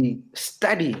be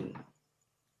studying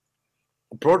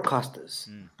broadcasters,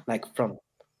 like from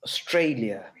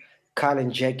Australia, Carl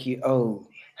and Jackie O,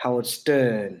 Howard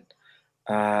Stern.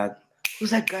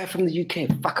 Who's that guy from the UK?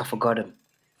 Fuck, I forgot him.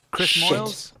 Chris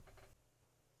Moyles?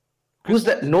 Who's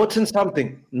that? Norton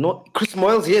something. Chris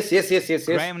Moyles, yes.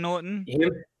 Graham Norton?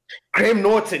 Graham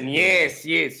Norton, yes.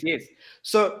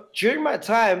 So during my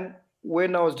time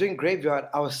when I was doing graveyard,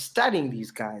 I was studying these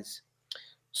guys.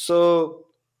 So,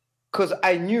 because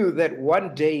I knew that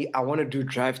one day I want to do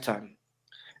drive time.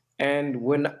 And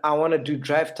when I want to do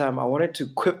drive time, I wanted to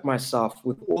equip myself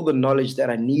with all the knowledge that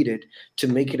I needed to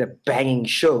make it a banging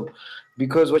show.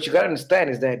 Because what you got to understand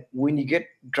is that when you get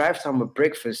drive time or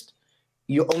breakfast,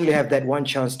 you only have that one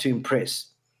chance to impress.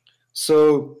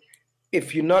 So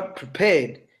if you're not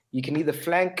prepared, you can either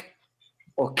flank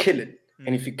or kill it.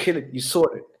 And if you kill it, you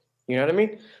sort it. You know what I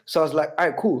mean? So I was like, all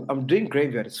right, cool. I'm doing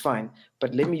graveyard. It's fine.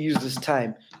 But let me use this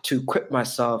time to equip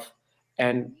myself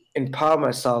and empower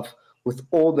myself with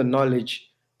all the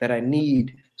knowledge that I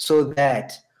need so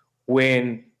that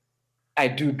when I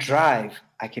do drive,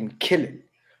 I can kill it.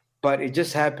 But it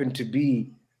just happened to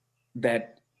be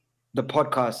that the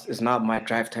podcast is not my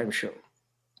drive time show.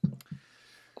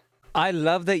 I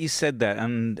love that you said that.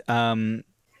 And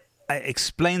it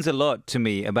explains a lot to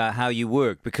me about how you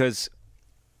work, because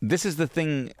this is the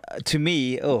thing to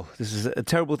me. Oh, this is a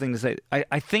terrible thing to say.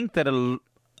 I think that a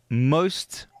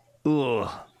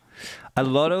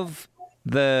lot of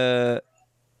the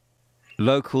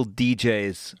local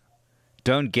DJs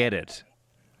don't get it.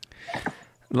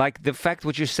 Like the fact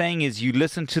what you're saying is you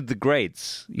listen to the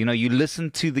greats, you know, you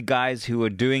listen to the guys who are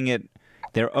doing it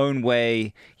their own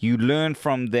way, you learn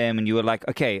from them, and you are like,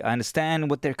 okay, I understand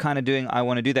what they're kind of doing, I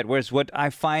want to do that. Whereas what I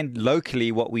find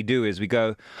locally, what we do is we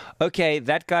go, okay,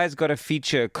 that guy's got a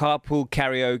feature, carpool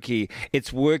karaoke,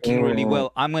 it's working really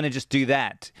well, I'm going to just do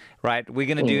that, right? We're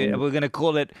going to do it, we're going to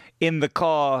call it in the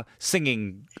car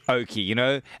singing okie, you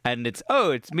know, and it's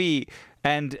me.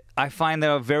 And I find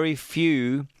there are very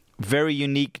few very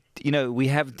unique, you know, we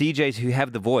have DJs who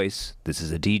have the voice, this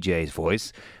is a DJ's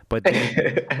voice, but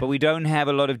we don't have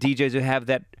a lot of DJs who have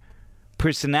that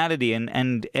personality,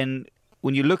 and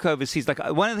when you look overseas, like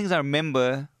one of the things I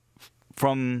remember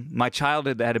from my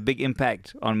childhood that had a big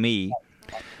impact on me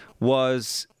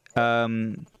was, you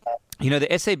know, the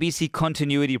SABC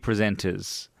continuity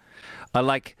presenters are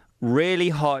like really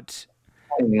hot,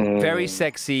 very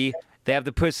sexy. They have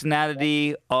the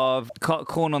personality of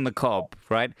corn on the cob,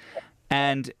 right?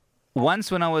 And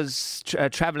once when I was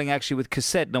traveling actually with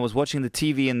cassette and I was watching the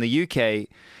TV in the UK,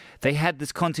 they had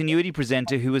this continuity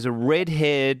presenter who was a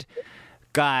red-haired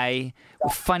guy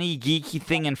with funny geeky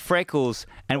thing and freckles,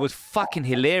 and was fucking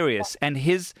hilarious. And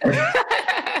his you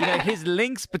know, his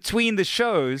links between the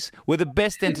shows were the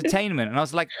best entertainment. And I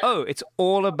was like, oh, it's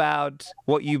all about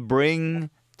what you bring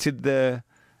to the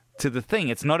thing.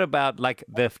 It's not about like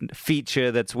the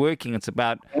feature that's working. It's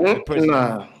about the person.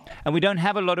 And we don't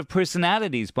have a lot of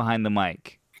personalities behind the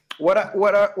mic. What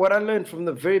I learned from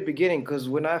the very beginning, because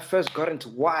when I first got into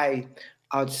why,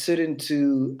 I'd sit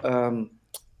into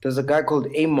there's a guy called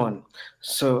Amon,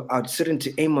 so I'd sit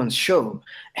into Amon's show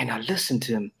and I listen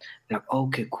to him. I'm like,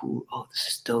 okay, cool. Oh, this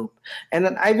is dope. And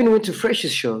then I even went to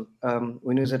Fresh's show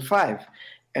when he was at 5,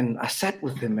 and I sat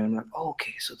with him and I'm like, oh,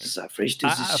 okay, so this is how Fresh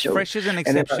does his show. Fresh is an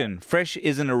exception. Fresh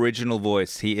is an original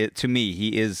voice. To me,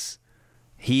 he is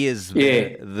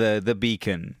the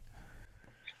beacon.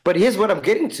 But here's what I'm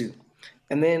getting to.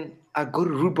 And then I go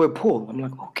to Rude Boy Paul. I'm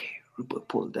like, okay, Rude Boy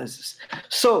Paul does this.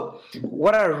 So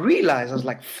what I realized, I was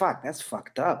like, fuck, that's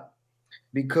fucked up.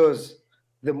 Because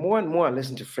the more and more I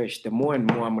listen to Fresh, the more and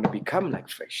more I'm going to become like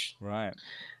Fresh. Right.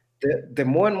 The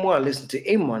more and more I listen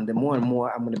to Amon, the more and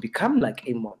more I'm going to become like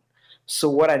Amon. So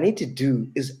what I need to do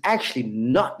is actually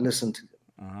not listen to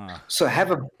them. So have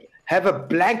a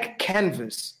blank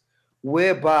canvas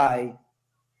whereby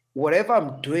whatever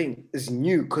I'm doing is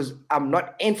new because I'm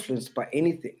not influenced by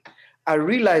anything. I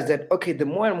realized that, okay, the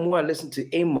more and more I listen to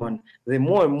Amon, the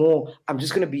more and more I'm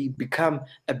just going to become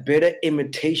a better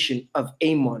imitation of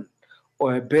Amon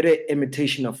or a better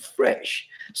imitation of Fresh.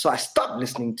 So I stopped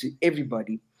listening to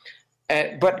everybody.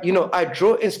 But, you know, I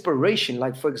draw inspiration.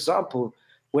 Like, for example,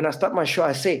 when I start my show,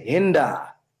 I say, Hinda.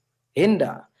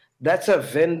 Hinda. That's a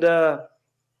Venda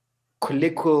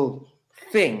colloquial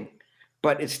thing.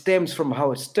 But it stems from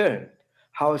Howard Stern.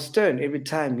 Howard Stern, every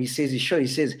time he says his show, he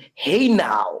says, hey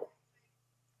now.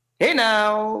 Hey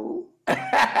now.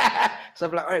 So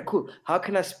I'm like, all right, cool. How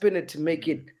can I spin it to make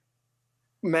it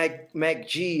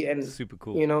MacG and, super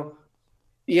cool, you know,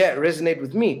 yeah, resonate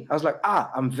with me? I was like,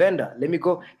 I'm Venda. Let me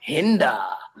go Hinda.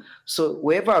 So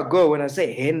wherever I go, when I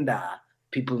say Hinda,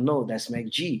 people know that's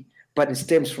MacG. But it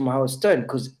stems from Howard Stern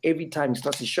because every time he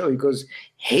starts the show, he goes,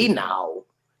 hey now.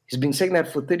 He's been saying that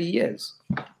for 30 years.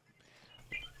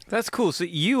 That's cool. So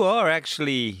you are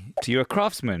actually, you're a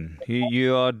craftsman.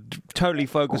 You are totally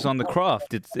focused on the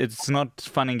craft. It's not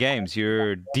fun and games.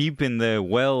 You're deep in the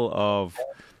well of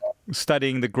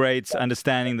studying the greats,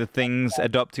 understanding the things,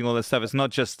 adopting all this stuff. It's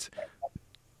not just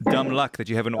dumb luck that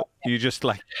you haven't, you're just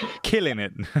like killing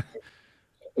it.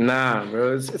 Nah,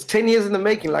 bro. It's 10 years in the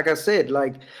making. Like I said,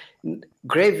 like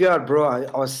Graveyard, bro.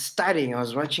 I was studying. I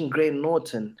was watching Graham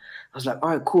Norton. I was like, all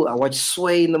right, cool. I watch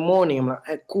Sway in the morning. I'm like,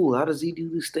 hey, cool. How does he do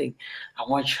this thing? I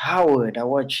watch Howard. I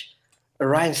watch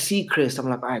Ryan Seacrest. I'm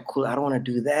like, all right, cool. I don't want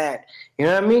to do that. You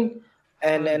know what I mean?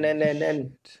 And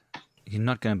you're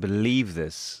not going to believe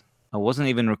this. I wasn't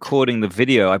even recording the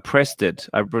video. I pressed it.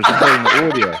 I was recording the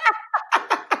audio.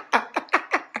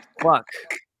 Fuck.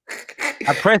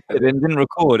 I pressed it and didn't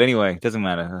record. Anyway, it doesn't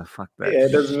matter. Oh, fuck that. Yeah,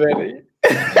 it doesn't matter.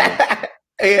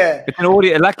 Yeah. It's an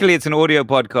audio. Luckily, it's an audio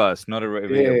podcast, not a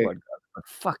video podcast. But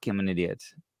fuck, I'm an idiot.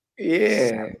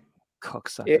 Yeah.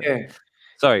 Cocksucker. Yeah.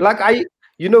 Sorry. Like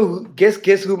you know, guess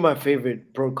who my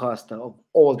favorite broadcaster of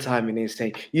all time in SA?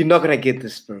 You're not gonna get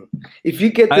this, bro. If you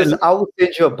get this, I will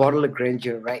send you a bottle of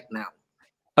Granger right now.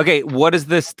 Okay, what is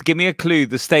this? Give me a clue.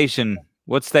 The station.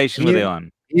 What station were they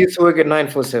on? He used to work at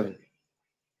 947.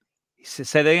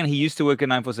 Say that again. He used to work at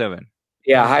 947.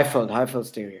 Yeah, Highfield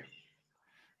stereo.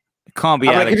 It can't be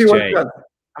Alex J. I'm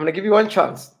gonna give you one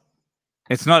chance.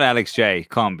 It's not Alex J.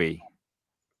 Can't be.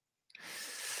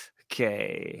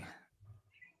 Okay.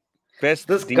 Best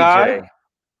this DJ.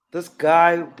 This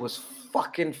guy was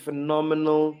fucking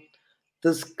phenomenal.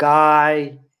 This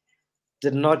guy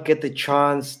did not get the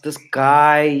chance. This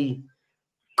guy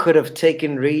could have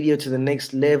taken radio to the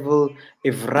next level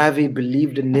if Ravi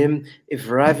believed in him, if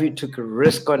Ravi took a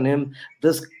risk on him.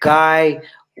 This guy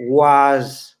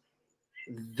was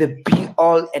the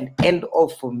be-all and end-all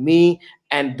for me.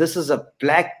 And this is a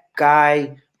black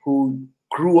guy who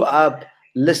grew up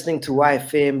listening to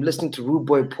YFM, listening to Rude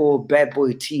Boy Paul, Bad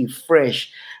Boy T,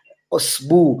 Fresh, or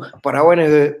Spoo. But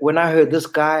when I heard this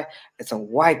guy, it's a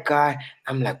white guy.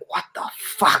 I'm like, what the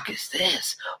fuck is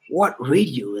this? What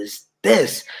radio is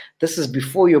this? This is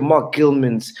before your Mark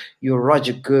Gilman's, your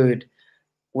Roger Good.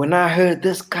 When I heard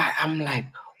this guy, I'm like,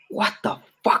 what the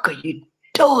fuck are you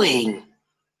doing?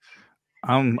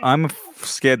 I'm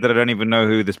scared that I don't even know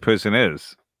who this person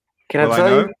is. Can I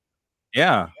tell you?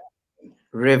 Yeah.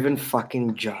 Reverend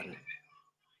fucking John.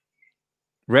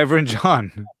 Reverend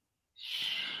John.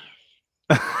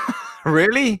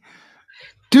 Really?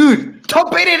 Dude,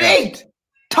 top 8 at 8.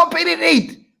 Top 8 at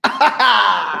 8.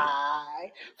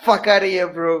 Fuck out of here,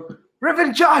 bro.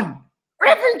 Reverend John.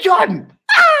 Reverend John.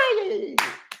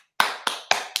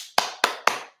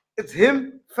 It's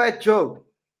him, Fat Joe.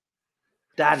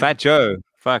 Dan. Fat Joe.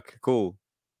 Fuck, cool.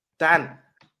 Dan.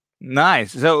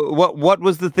 Nice. So what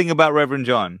was the thing about Reverend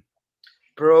John?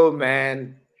 Bro,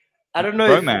 man. I don't know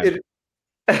Bro, if man. it...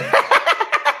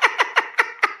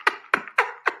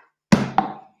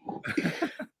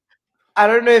 I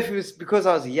don't know if it was because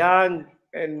I was young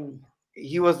and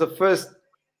he was the first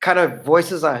kind of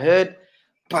voices I heard,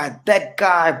 but that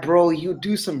guy, bro, you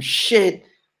do some shit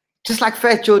just like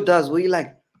Fat Joe does, where you're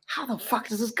like, how the fuck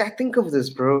does this guy think of this,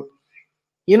 bro?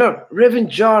 You know, Reverend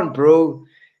John, bro.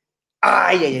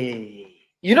 Yeah.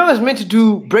 You know, I was meant to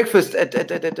do breakfast at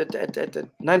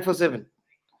 947.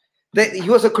 He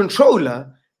was a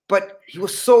controller, but he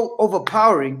was so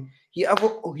overpowering. He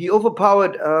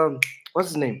overpowered what's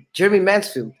his name, Jeremy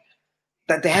Mansfield,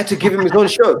 that they had to give him his own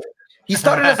show. He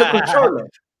started as a controller.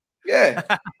 Yeah.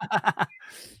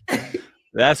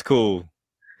 That's cool.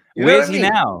 You know Where's what I he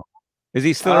mean? now? Is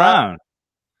he still around?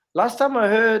 Last time I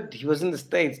heard, he was in the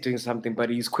States doing something, but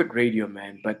he's quit radio,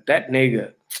 man. But that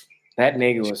nigga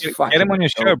was fucking. Get him on your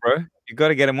show, bro. You got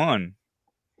to get him on.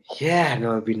 Yeah,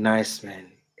 no, it'd be nice,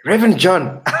 man. Reverend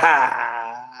John.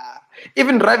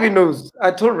 Even Ravi knows. I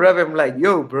told Ravi, I'm like,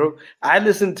 yo, bro, I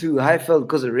listened to Highfeld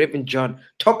because of Reverend John.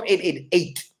 Top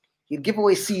 888. He'd give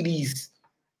away CDs.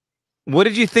 What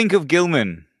did you think of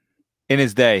Gilman in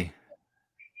his day?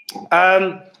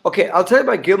 Okay, I'll tell you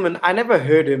about Gilman. I never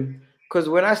heard him because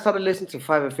when I started listening to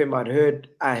 5FM,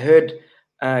 I heard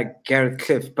Gareth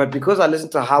Cliff. But because I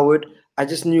listened to Howard, I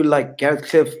just knew like Gareth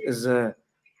Cliff is a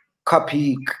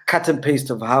copy, cut and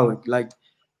paste of Howard. Like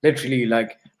literally,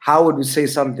 like Howard would say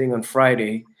something on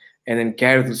Friday, and then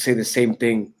Gareth would say the same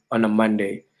thing on a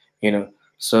Monday. You know,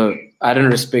 so I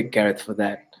don't respect Gareth for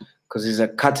that because he's a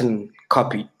cut and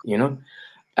copy. You know,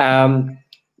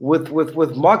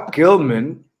 with Mark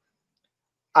Gilman,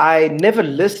 I never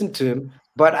listened to him,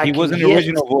 but he was an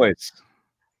original voice.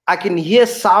 I can hear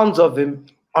sounds of him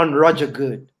on Roger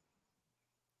Good.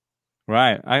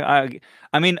 Right.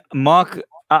 I mean, Mark.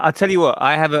 I'll tell you what.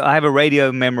 I have a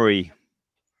radio memory.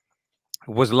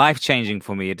 It was life-changing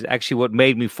for me. It's actually what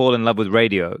made me fall in love with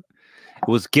radio. It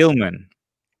was Gilman.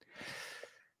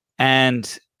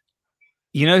 And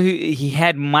you know who he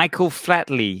had? Michael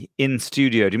Flatley in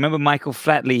studio. Do you remember Michael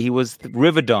Flatley? He was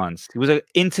Riverdance. He was an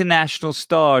international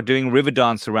star doing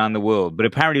Riverdance around the world, but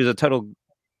apparently he was a total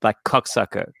like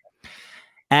cocksucker.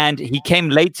 And he came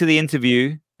late to the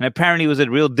interview, and apparently he was a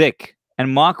real dick.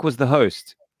 And Mark was the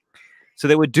host. So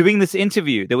they were doing this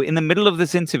interview. They were in the middle of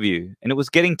this interview, and it was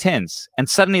getting tense. And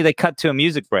suddenly they cut to a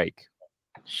music break.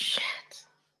 Shit.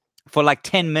 For like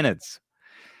 10 minutes.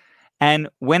 And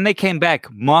when they came back,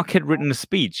 Mark had written a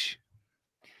speech.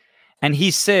 And he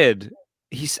said,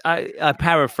 I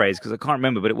paraphrase because I can't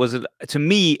remember, but it was, to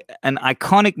me, an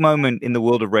iconic moment in the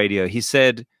world of radio. He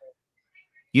said,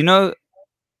 you know,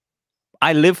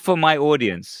 I live for my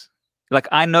audience. Like,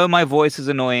 I know my voice is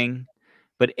annoying,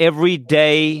 but every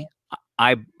day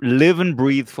I live and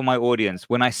breathe for my audience.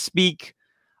 When I speak,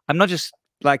 I'm not just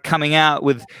like coming out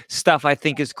with stuff I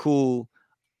think is cool.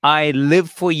 I live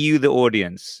for you, the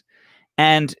audience.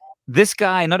 And this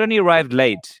guy not only arrived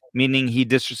late, meaning he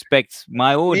disrespects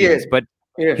my audience, but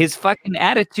his fucking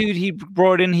attitude he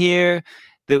brought in here,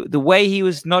 the way he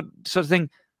was not sort of thing.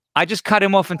 I just cut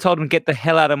him off and told him, get the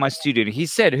hell out of my studio. He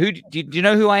said, do you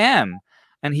know who I am?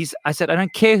 And I said, I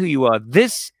don't care who you are.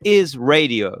 This is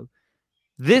radio.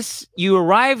 You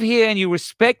arrive here and you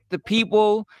respect the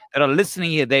people that are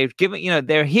listening here. They've given,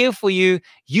 they're here for you.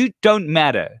 You don't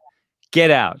matter.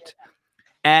 Get out.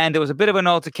 And there was a bit of an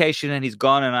altercation and he's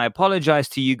gone. And I apologize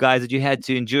to you guys that you had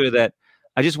to endure that.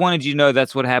 I just wanted you to know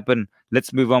that's what happened.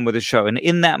 Let's move on with the show. And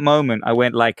in that moment, I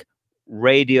went like,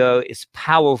 radio is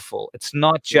powerful. It's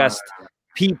not just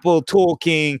people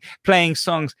talking, playing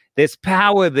songs. There's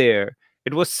power there.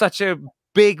 It was such a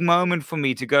big moment for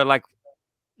me to go like,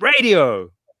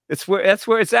 radio. That's where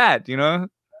it's at, And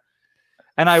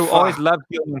I always loved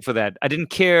Gilman for that. I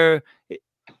didn't care.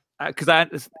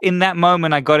 because in that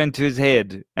moment I got into his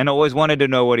head and always wanted to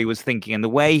know what he was thinking, and the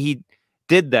way he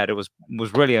did that, it was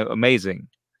really amazing.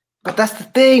 But that's the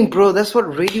thing, bro. That's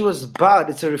what radio is about.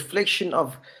 It's a reflection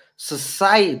of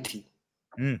society.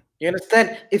 You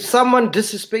understand? If someone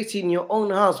disrespects you in your own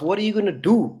house, what are you gonna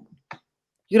do?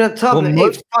 You're gonna tell them,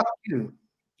 "Hey, fuck you."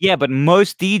 Yeah, but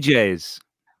most DJs,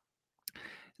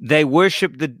 they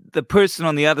worship the person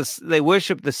on the other. They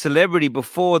worship the celebrity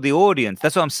before the audience.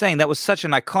 That's what I'm saying. That was such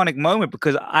an iconic moment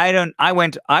because I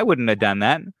wouldn't have done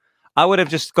that. I would have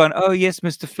just gone, "Oh yes,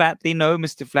 Mr. Flatley. No,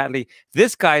 Mr. Flatley."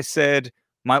 This guy said,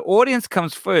 "My audience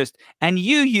comes first, and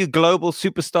you global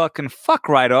superstar can fuck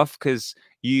right off because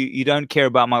you don't care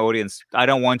about my audience. I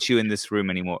don't want you in this room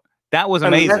anymore." That was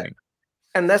amazing.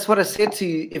 And that's what I said to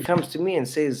you. If it comes to me and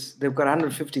says they've got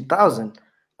 150,000,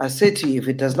 I said to you, if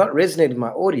it does not resonate with my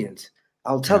audience,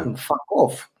 I'll tell them fuck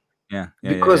off.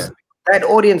 Because that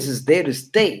audience is there to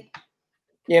stay.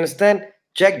 You understand?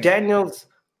 Jack Daniels,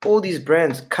 all these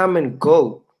brands come and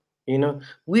go. You know,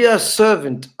 we are a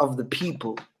servant of the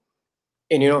people.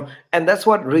 And and that's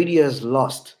what radio has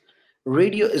lost.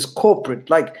 Radio is corporate.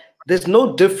 Like, there's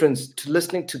no difference to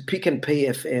listening to Pick and Pay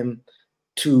FM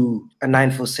to a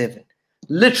 947.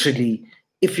 Literally,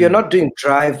 if you're not doing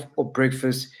drive or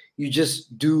breakfast, you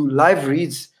just do live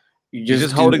reads. You're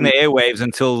just holding the airwaves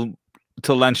until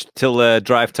lunch, till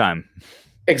drive time.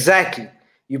 Exactly.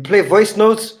 You play voice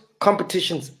notes,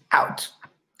 competition's out.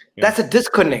 That's a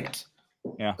disconnect.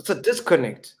 Yeah, it's a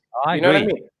disconnect. I know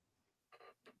agree. What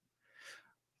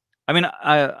I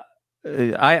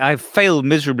mean? I failed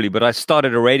miserably, but I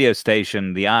started a radio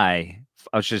station, the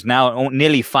which is now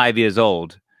nearly 5 years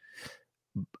old.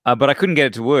 But I couldn't get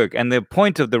it to work. And the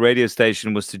point of the radio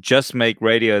station was to just make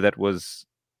radio that was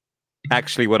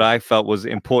actually what I felt was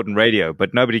important radio,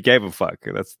 but nobody gave a fuck.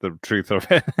 That's the truth of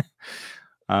it.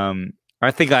 I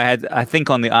think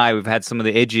on the we've had some of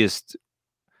the edgiest.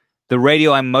 The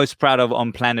radio I'm most proud of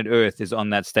on planet Earth is on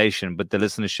that station, but the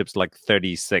listenership's like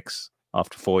 36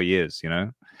 after 4 years,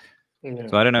 So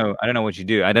I don't know what you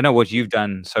do. I don't know what you've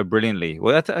done so brilliantly.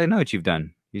 Well, I know what you've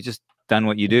done. You've just done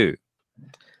what you do.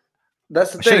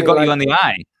 That's the I thing. Should have got you on the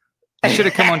I should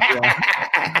have come on to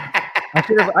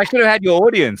I should have had your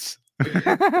audience.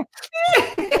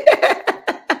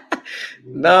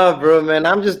 No, bro, man.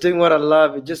 I'm just doing what I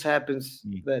love. It just happens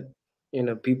that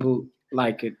people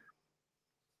like it.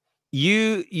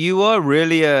 You are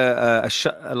really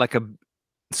like a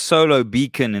solo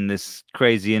beacon in this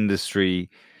crazy industry.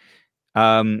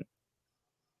 Tell me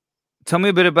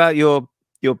a bit about your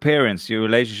parents, your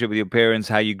relationship with your parents,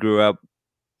 how you grew up,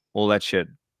 all that shit.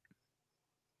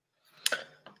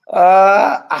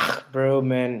 Bro,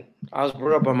 man. I was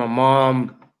brought up by my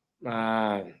mom.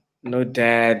 No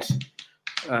dad.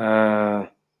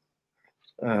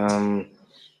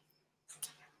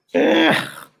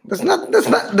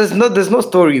 There's no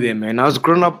story there, man. I was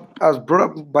brought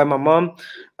up by my mom.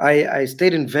 I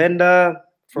stayed in Venda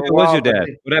for a while. Who was your dad?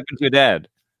 What happened to your dad?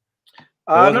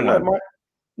 No.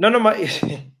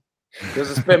 It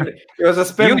was a spam. It was a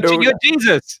spam. You're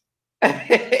Jesus.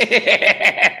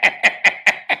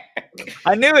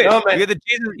 I knew it. No, you're the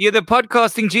Jesus. You're the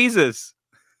podcasting Jesus.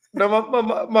 No,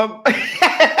 my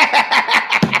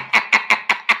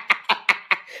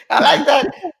I like that.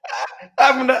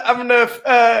 I'm gonna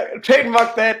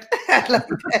trademark that. I like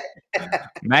that.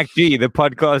 MacG, the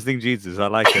podcasting Jesus. I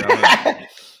like it.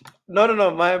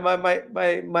 No.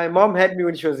 My mom had me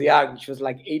when she was young. She was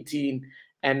like 18,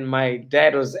 and my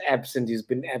dad was absent. He's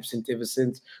been absent ever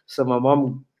since. So my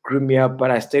mom grew me up,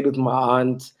 but I stayed with my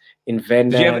aunt in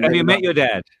Venda. Have you met your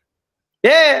dad?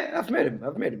 Yeah, I've met him.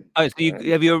 Oh, so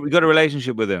have you got a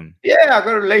relationship with him? Yeah, I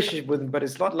got a relationship with him, but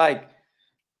it's not like,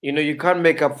 you can't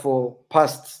make up for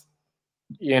past,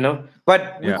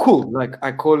 But we're cool. Like,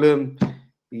 I call him.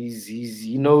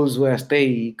 He knows where I stay.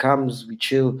 He comes, we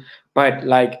chill. But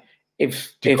like, Do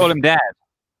you call him dad?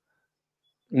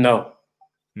 No.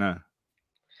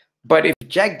 But if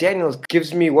Jack Daniels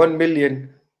gives me 1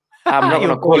 million, I'm not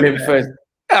gonna call him first.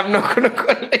 I'm not gonna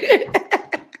call him.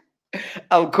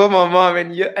 I'll call my mom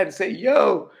and say,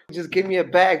 "Yo, just give me a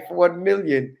bag for 1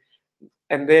 million,"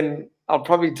 and then I'll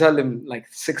probably tell him like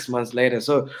 6 months later.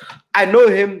 So I know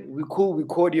him. We cool. We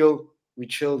cordial. We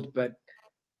chilled. But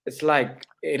it's like,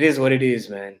 it is what it is,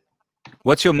 man.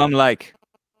 What's your mom like?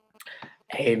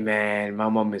 Hey, man, my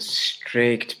mom is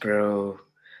strict, bro.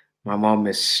 My mom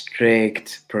is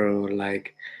strict, bro.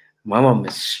 Like, my mom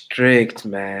is strict,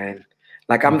 man.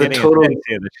 Like, I'm the total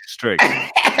strict.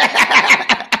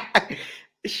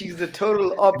 She's the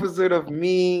total opposite of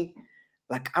me.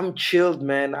 Like, I'm chilled,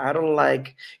 man. I don't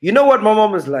like. You know what my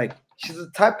mom is like? She's the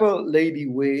type of lady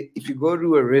where if you go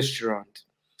to a restaurant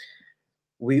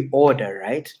we order,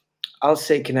 right? I'll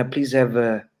say, can I please have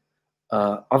a,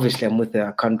 obviously I'm with her,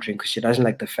 I can't drink because she doesn't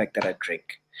like the fact that I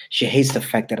drink. She hates the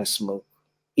fact that I smoke,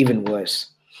 even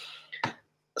worse.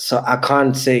 So I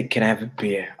can't say, can I have a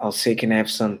beer? I'll say, can I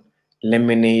have some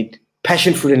lemonade,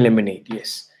 passion fruit and lemonade,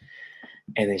 yes.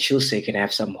 And then she'll say, can I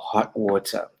have some hot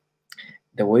water?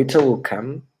 The waiter will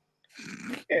come,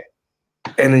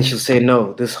 and then she'll say,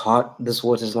 no, this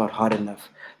water is not hot enough.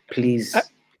 Please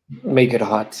make it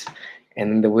hot.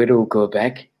 And then the waiter will go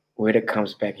back. Waiter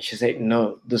comes back and she'll say,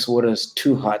 no, this water is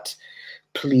too hot.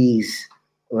 Please,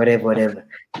 whatever.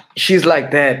 She's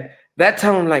like that. That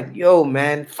time I'm like, yo,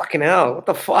 man, fucking hell, what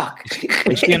the fuck?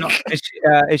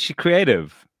 Is she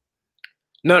creative?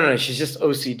 No, she's just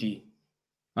OCD.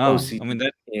 Oh, OCD. I mean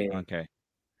that. Yeah. Okay.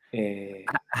 Yeah.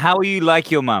 How are you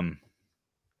like your mum?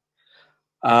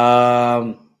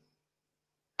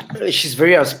 She's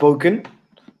very outspoken.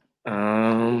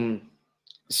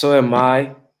 So am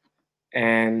I,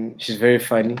 and she's very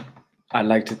funny. I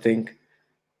like to think.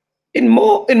 In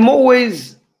more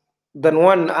ways than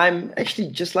one, I'm actually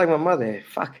just like my mother.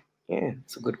 Fuck. Yeah,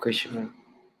 it's a good question, man.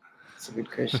 It's a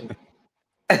good question.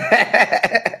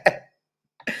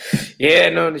 Yeah,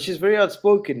 no, she's very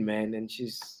outspoken, man, and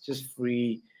she's just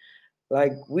free.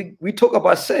 Like we talk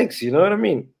about sex, you know what I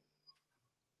mean?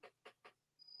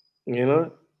 You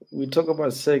know, we talk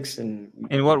about sex, and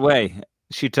in what way?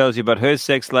 She tells you about her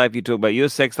sex life. You talk about your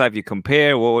sex life. You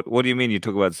compare. What do you mean? You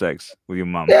talk about sex with your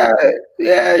mom?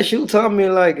 Yeah. She'll tell me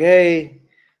like, "Hey,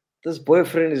 this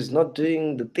boyfriend is not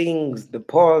doing the things, the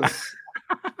pause."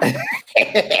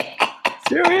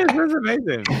 Serious? That's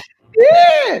amazing.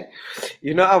 Yeah.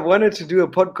 You know, I wanted to do a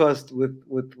podcast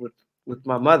with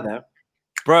my mother,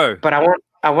 bro. But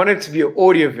I want it to be an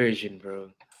audio version, bro.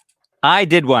 I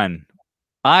did one.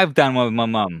 I've done one with my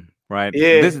mom, right?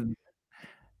 Yeah.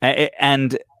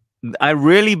 And I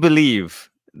really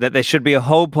believe that there should be a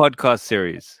whole podcast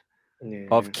series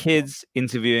of kids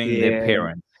interviewing their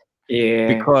parents.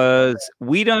 Yeah. Because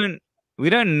we don't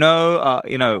know,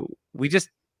 you know, we just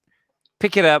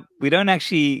pick it up. We don't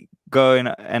actually go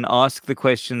and ask the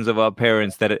questions of our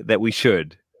parents that we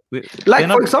should. Like,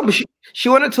 for example, she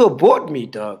wanted to abort me,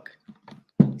 dog.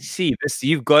 See,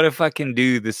 you've got to fucking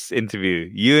do this interview.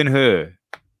 You and her.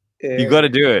 Yeah. You got to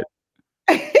do it.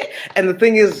 And the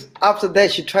thing is, after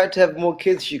that, she tried to have more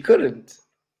kids. She couldn't.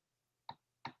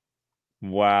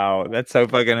 Wow, that's so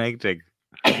fucking hectic.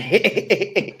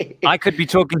 I could be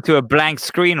talking to a blank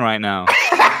screen right now.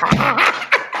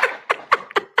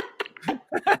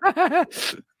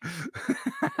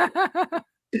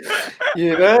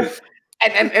 You know?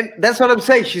 And that's what I'm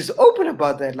saying. She's open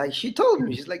about that. Like, she told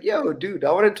me, she's like, yo, dude,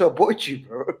 I wanted to abort you,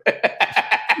 bro.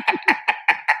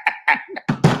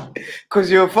 Because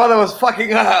your father was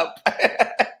fucking up.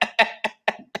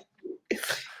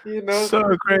 You know?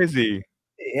 So crazy.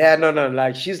 Yeah, no.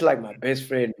 Like, she's like my best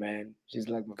friend, man. She's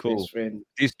like my best friend.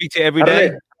 Do you speak to her every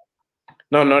day?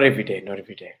 No, not every day. Not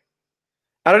every day.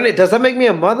 I don't know. Does that make me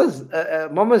a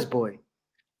mama's boy?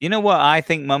 You know what? I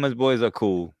think mama's boys are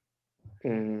cool.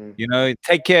 You know,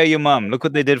 take care of your mom. Look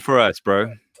what they did for us,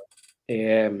 bro.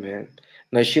 Yeah, man.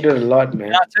 No, she did a lot, man.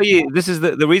 And I'll tell you, this is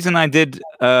the reason I did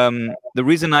a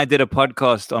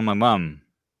podcast on my mom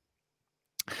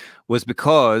was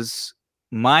because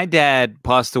my dad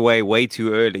passed away way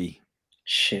too early.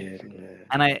 Shit, man.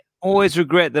 And I always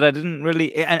regret that I didn't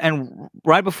really. And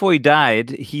right before he died,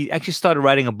 he actually started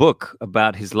writing a book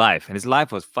about his life, and his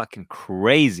life was fucking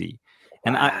crazy.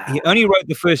 And he only wrote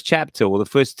the first chapter or the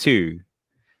first two.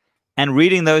 And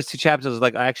reading those two chapters,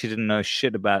 like, I actually didn't know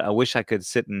shit about it. I wish I could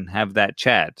sit and have that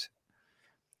chat.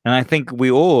 And I think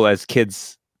we all, as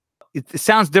kids, it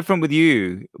sounds different with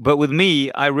you, but with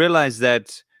me, I realized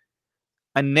that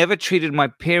I never treated my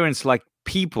parents like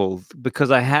people because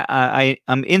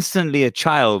I'm instantly a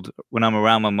child when I'm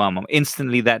around my mom. I'm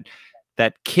instantly that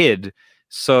kid.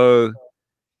 So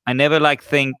I never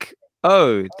think,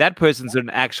 oh, that person's an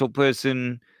actual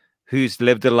person who's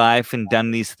lived a life and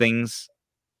done these things.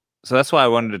 So that's why I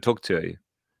wanted to talk to you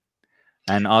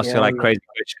and ask you like crazy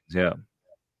questions. Yeah.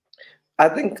 I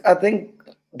think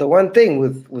the one thing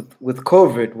with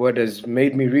COVID, what has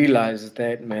made me realize is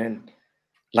that, man,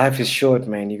 life is short,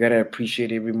 man. You gotta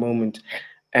appreciate every moment.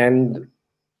 And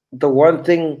the one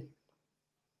thing,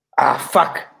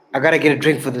 fuck, I gotta get a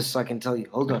drink for this so I can tell you.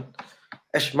 Hold on.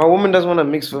 Ash, my woman doesn't want to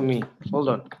mix for me. Hold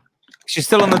on. She's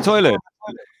still on the toilet.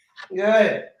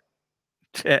 Yeah.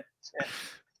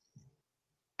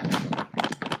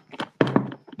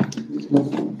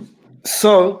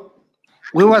 So,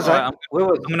 where was I? I'm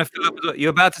gonna fill up.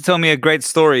 You're about to tell me a great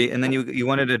story, and then you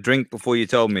wanted a drink before you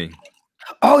told me.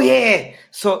 Oh yeah.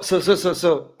 So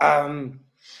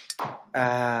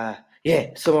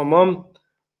Yeah. So my mom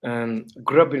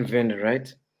grew up in Venda,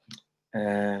 right?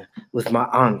 With my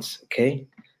aunts, okay?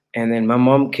 And then my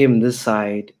mom came this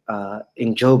side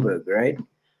in Joburg, right?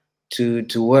 To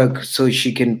work so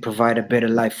she can provide a better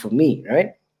life for me,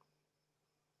 right?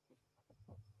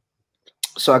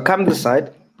 So I come this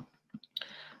side.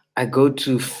 I go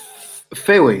to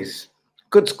Fairways,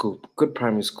 good school, good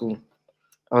primary school.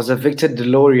 I was a Victor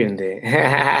DeLorean there.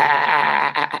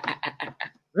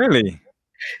 Really?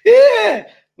 Yeah,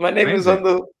 my name is Amazing.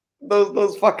 on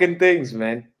those fucking things,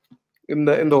 man. In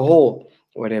the hall,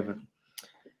 whatever.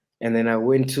 And then I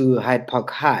went to Hyde Park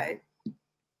High.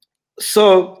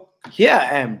 So here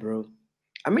I am, bro.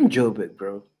 I'm in Joburg,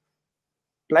 bro.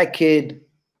 Black kid.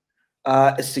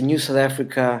 It's the new South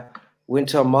Africa. Went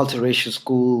to a multiracial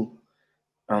school.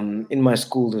 In my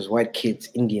school, there's white kids,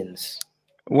 Indians.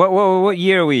 What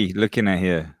year are we looking at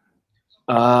here?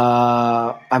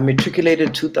 I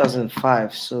matriculated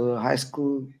 2005, so high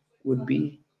school would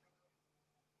be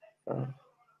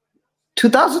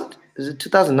 2000. Is it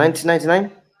 2000?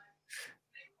 1999?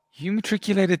 You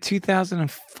matriculated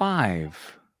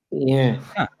 2005. Yeah.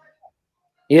 Huh.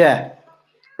 Yeah.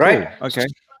 Right? Cool. Okay.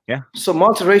 Yeah. So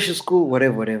multiracial school,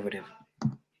 whatever.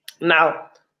 Now,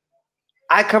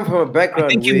 I come from a background I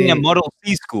think you mean a Model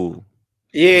C school.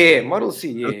 Yeah, Model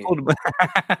C, yeah.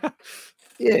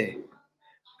 Yeah.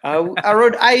 I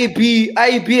wrote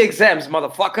IEP exams,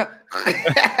 motherfucker.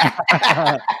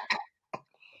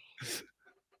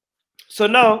 So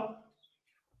now,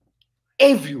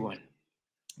 everyone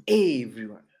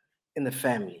in the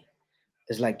family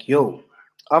is like, yo,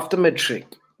 after matric,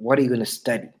 what are you going to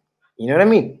study? You know what I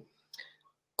mean?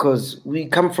 Because we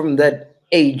come from that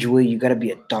age where you got to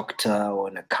be a doctor or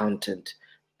an accountant.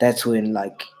 That's when,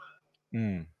 like,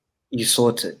 you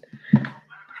sort it.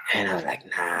 And I was like,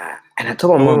 nah. And I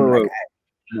told my mom, like,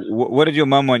 what did your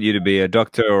mom want you to be? A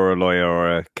doctor or a lawyer or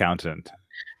an accountant?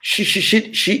 She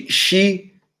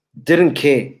didn't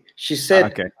care. She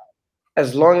said, okay,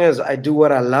 as long as I do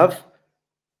what I love,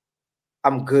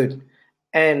 I'm good.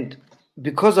 And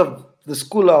because of the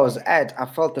school I was at, I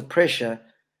felt the pressure.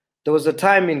 There was a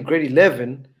time in grade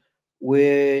 11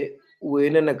 where we're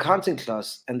in an accounting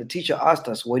class and the teacher asked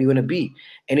us, what do you want to be?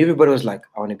 And everybody was like,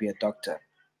 I want to be a doctor.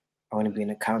 I want to be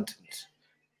an accountant.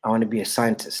 I want to be a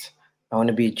scientist. I want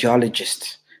to be a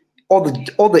geologist. All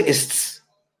the ists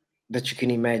that you can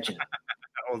imagine.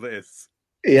 all this.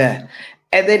 Yeah.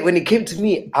 And then when it came to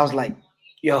me, I was like,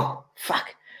 yo,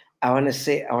 fuck. I want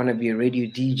to be a radio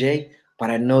DJ, but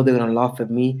I know they're gonna laugh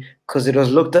at me because it was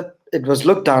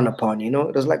looked down upon, you know.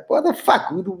 It was like, what the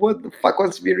fuck? What the fuck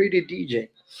wants to be a radio DJ?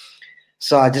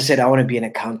 So I just said I want to be an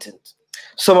accountant.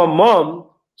 So my mom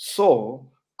saw,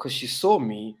 because she saw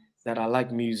me, that I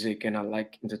like music and I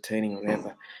like entertaining or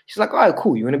whatever. She's like, all right,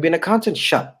 cool. You want to be an accountant?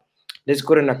 Shut. Let's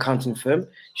go to an accounting firm.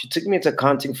 She took me to an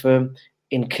accounting firm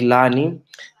in Killarney,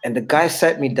 and the guy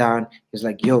sat me down. He was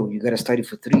like, yo, you got to study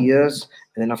for 3 years,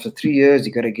 and then after 3 years,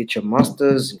 you got to get your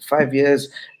master's in 5 years,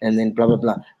 and then blah, blah,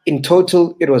 blah. In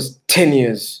total, it was 10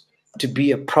 years to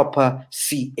be a proper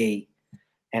CA.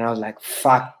 And I was like,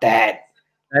 fuck that.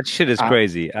 That shit is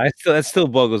crazy. That still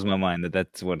boggles my mind that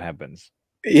that's what happens.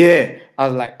 Yeah. I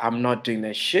was like, I'm not doing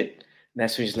that shit.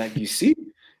 That's when she's like, you see,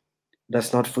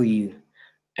 that's not for you.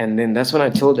 And then that's when I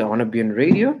told her I want to be in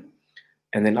radio.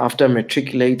 And then after I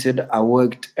matriculated, I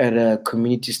worked at a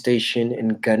community station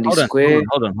in Gandhi Square.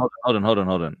 Hold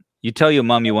on. You tell your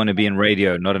mom you want to be in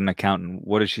radio, not an accountant.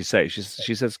 What does she say? She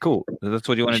says, cool. That's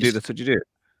what you want to do. That's what you do.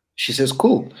 She says,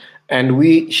 cool. And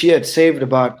she had saved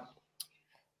about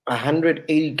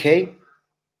 180K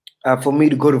for me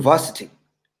to go to varsity.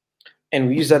 And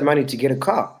we used that money to get a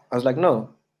car. I was like, no,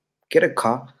 get a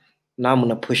car. Now I'm going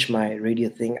to push my radio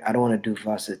thing. I don't want to do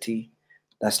varsity.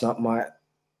 That's not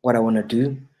what I want to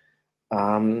do.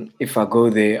 If I go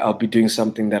there, I'll be doing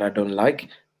something that I don't like.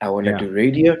 I want to do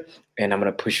radio, and I'm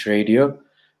going to push radio.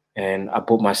 And I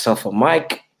bought myself a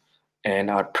mic,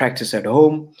 and I'd practice at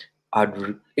home. I'd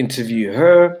interview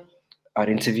her. I'd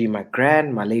interview my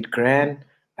late grand.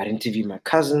 I'd interview my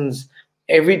cousins.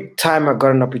 Every time I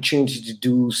got an opportunity to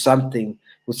do something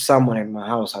with someone at my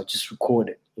house, I'd just record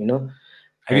it, you know?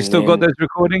 Have you still got those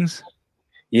recordings?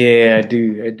 Yeah, I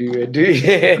do.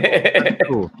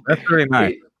 Cool. That's really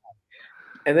nice.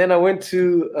 And then I went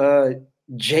to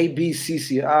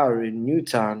JBCCR in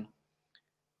Newtown,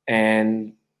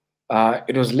 and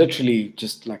it was literally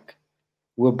just like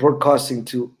we're broadcasting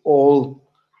to all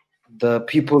the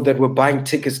people that were buying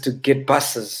tickets to get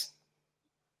buses.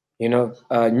 You know,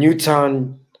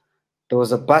 Newtown, there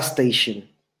was a bus station,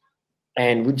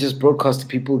 and we just broadcast to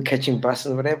people catching buses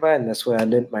and whatever, and that's where I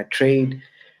learned my trade.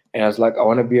 And I was like, I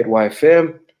want to be at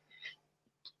YFM.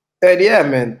 And yeah,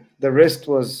 man, the rest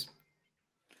was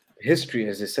history,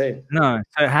 as they say. No.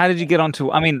 So how did you get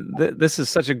onto? I mean, this is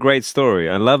such a great story.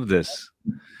 I love this.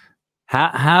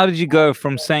 How did you go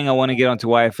from saying I want to get onto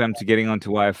YFM to getting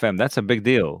onto YFM? That's a big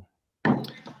deal.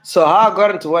 So how I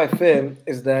got into YFM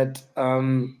is that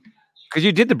because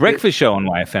you did the breakfast show on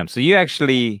YFM, so you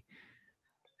actually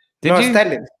did you?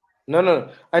 Stand-ins. No.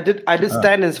 I did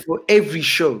stand-ins for every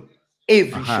show.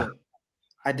 Every show.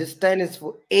 I did stand-ins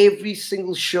for every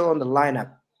single show on the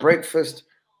lineup. Breakfast,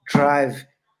 drive,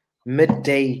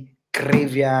 midday,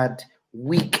 graveyard,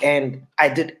 weekend. I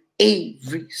did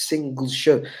every single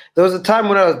show. There was a time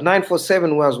when I was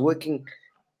 947 where I was working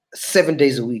 7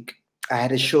 days a week. I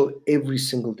had a show every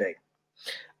single day.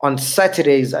 On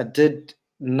Saturdays, I did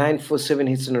 947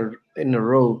 hits in a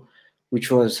row,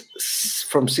 which was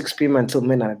from 6 p.m. until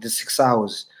midnight. I did 6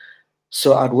 hours.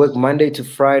 So I'd work Monday to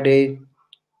Friday,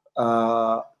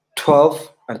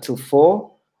 12 until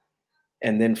 4.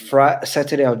 And then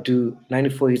Saturday, I'll do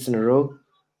 94 hits in a row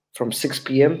from 6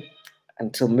 p.m.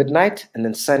 until midnight. And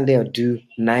then Sunday, I'll do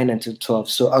 9 until 12.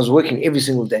 So I was working every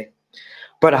single day.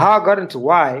 But how I got into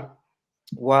Y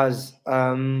was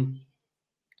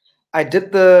I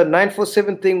did the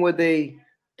 947 thing where they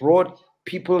brought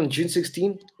people in June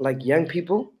 16, like young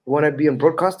people who want to be in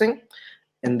broadcasting.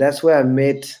 And that's where I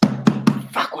met,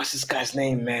 what's this guy's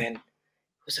name, man? It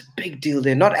was a big deal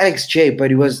there. Not Alex J, but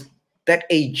he was that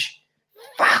age.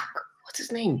 What's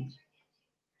his name?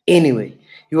 Anyway,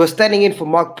 he was standing in for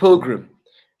Mark Pilgrim.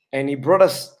 And he brought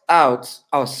us out.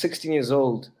 I was 16 years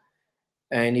old.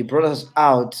 And he brought us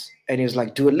out and he was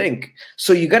like, do a link.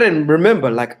 So you got to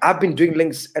remember, like, I've been doing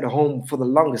links at home for the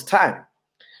longest time.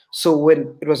 So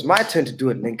when it was my turn to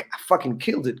do a link, I fucking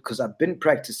killed it because I've been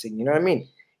practicing. You know what I mean?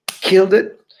 Killed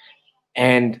it.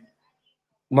 And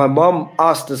my mom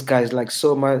asked this guy, like,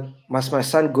 so must my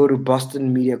son go to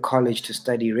Boston Media College to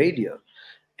study radio?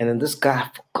 And then this guy, I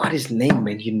forgot his name,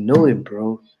 man. You know him,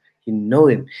 bro. You know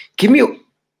him. Give me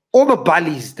all the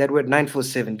Balis that were at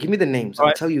 947. Give me the names.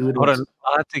 I'll tell you who it was.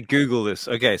 I have to Google this.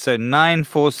 Okay, so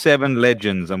 947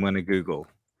 legends. I'm going to Google.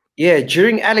 Yeah,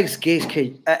 during Alex Cage.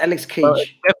 Definitely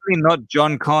not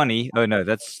John Carney. Oh no,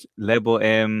 that's Label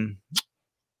M.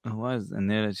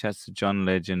 And then it chats to John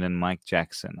Legend and Mike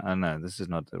Jackson. Oh no, this is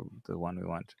not the one we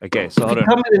want. Okay, so hold on.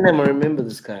 Tell me the name. I remember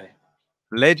this guy.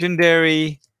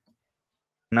 Legendary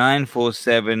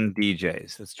 947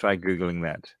 DJs. Let's try Googling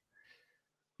that.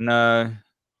 No.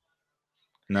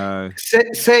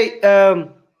 Say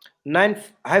 9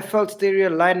 Highfeld stereo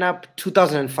lineup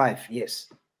 2005. Yes.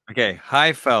 Okay,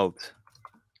 Highfeld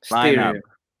lineup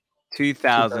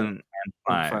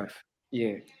 2005.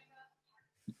 Yeah.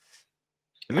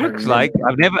 It looks like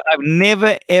I've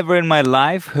never ever in my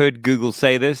life heard Google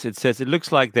say this. It says it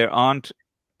looks like there aren't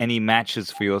any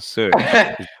matches for your search.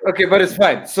 Okay, but it's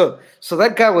fine. So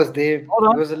that guy was there. Hold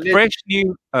on. It was a fresh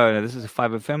new. Oh no, this is a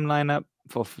 5FM lineup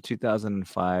for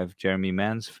 2005. Jeremy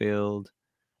Mansfield.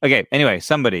 Okay. Anyway,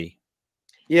 somebody.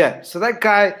 Yeah. So that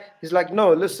guy is like,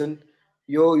 no, listen,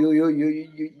 your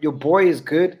boy is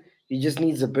good. He just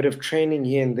needs a bit of training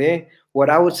here and there. What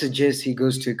I would suggest, he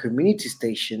goes to a community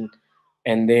station,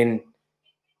 and then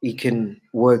he can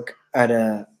work at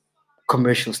a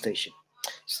commercial station.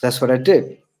 So that's what I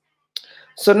did.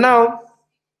 So now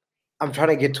I'm trying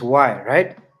to get to Y,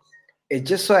 right? It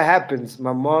just so happens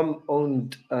my mom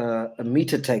owned a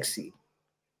meter taxi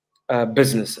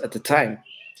business at the time.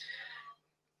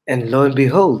 And lo and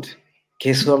behold,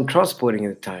 guess who I'm transporting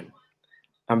at the time?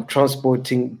 I'm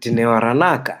transporting Dineo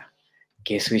Ranaka.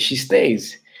 Guess where she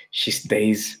stays? She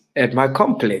stays at my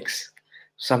complex.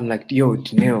 So I'm like, yo,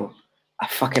 Dineo, I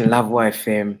fucking love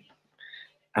YFM.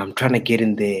 I'm trying to get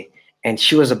in there. And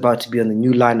she was about to be on the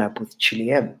new lineup with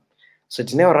Chili M. So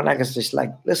Dineo Ranaka's just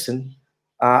like, listen,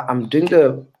 I'm doing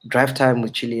the drive time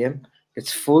with Chili M.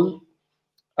 It's full.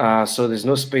 So there's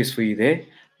no space for you there.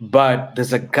 But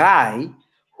there's a guy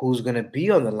who's going to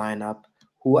be on the lineup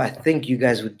who I think you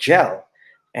guys would gel.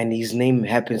 And his name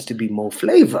happens to be Mo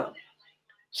Flavor.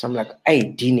 So I'm like,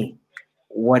 hey, Dini,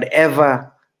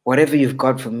 whatever you've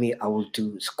got for me, I will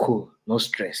do. It's cool. No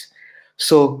stress.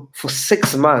 So for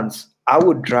 6 months, I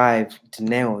would drive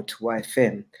Dineo to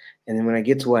YFM. And then when I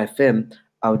get to YFM,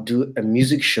 I'll do a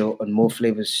music show on Mo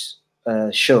Flavor's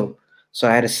show. So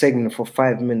I had a segment for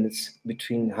 5 minutes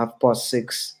between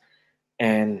 6:30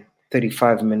 and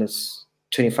 25 minutes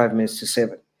to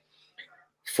 7.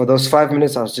 For those 5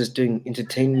 minutes, I was just doing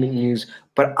entertainment news,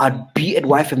 but I'd be at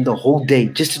YFM the whole day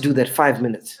just to do that 5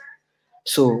 minutes.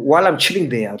 So while I'm chilling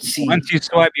there, I'd see. Once you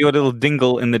swipe your little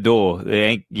dingle in the door,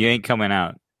 you ain't coming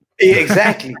out. Yeah,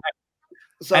 exactly.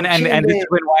 So and this is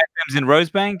when YFM's in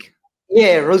Rosebank?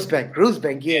 Yeah,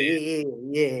 Rosebank.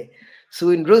 Yeah. So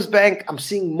in Rosebank, I'm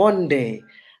seeing Monday,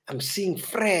 I'm seeing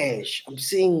Fresh, I'm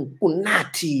seeing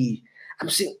Unati, I'm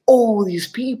seeing all these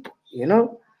people, you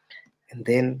know. And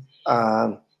then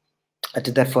I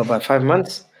did that for about 5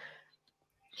 months.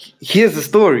 Here's the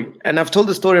story, and I've told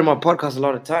the story in my podcast a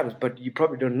lot of times, but you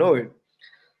probably don't know it.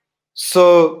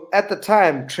 So at the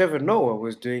time, Trevor Noah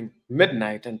was doing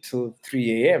midnight until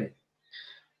 3 a.m.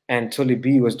 and Tolly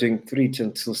B was doing 3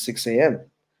 until 6 a.m.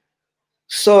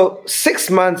 So 6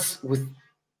 months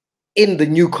within the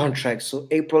new contract. So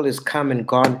April is come and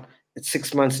gone. It's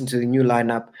 6 months into the new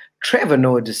lineup. Trevor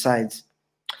Noah decides,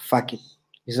 fuck it,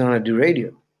 he's not gonna do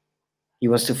radio. He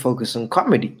wants to focus on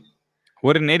comedy.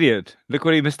 What an idiot. Look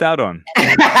what he missed out on.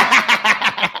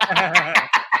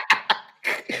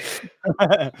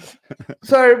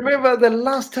 So I remember the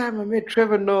last time I met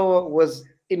Trevor Noah was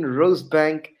in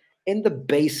Rosebank in the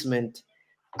basement.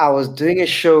 I was doing a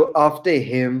show after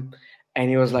him, and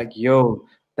he was like, yo,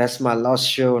 that's my last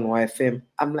show on YFM.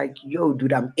 I'm like, yo,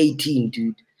 dude, I'm 18,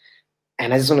 dude.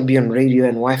 And I just want to be on radio,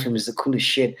 and YFM is the coolest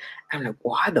shit. I'm like,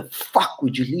 why the fuck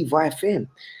would you leave YFM?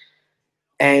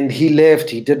 And he left.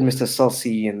 He did Mr.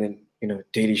 Saucy, and then, you know,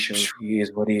 Daily Show. He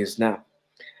is what he is now.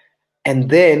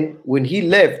 And then when he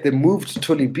left, they moved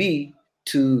Tolly B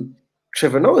to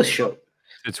Trevor Noah's show.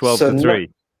 To 12 to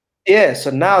 3. Yeah, so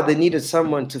now they needed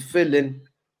someone to fill in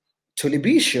Tolly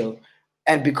B's show.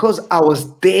 And because I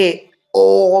was there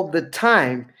all the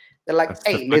time, they're like,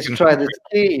 hey, let's try this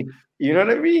kid. You know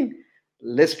what I mean?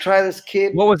 Let's try this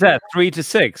kid. What was that? 3 to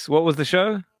 6. What was the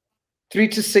show? 3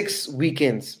 to 6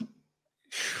 weekends.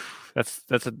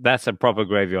 That's a proper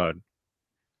graveyard.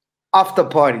 After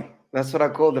party. That's what I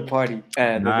call the party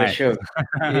and the show.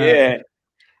 Yeah.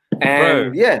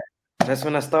 And yeah, that's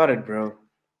when I started, bro.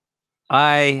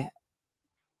 I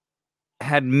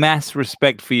had mass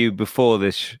respect for you before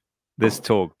this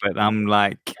talk, but I'm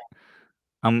like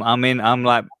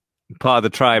part of the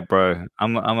tribe, bro.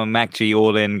 I'm a MacG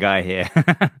all in guy here.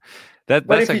 But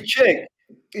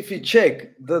if you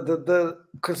check the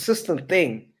consistent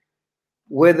thing,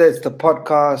 whether it's the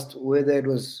podcast, whether it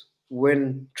was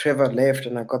when Trevor left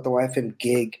and I got the YFM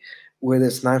gig, whether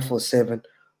it's 947,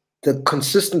 the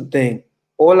consistent thing,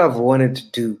 all I've wanted to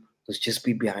do was just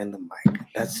be behind the mic.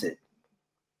 That's it.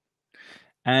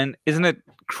 And isn't it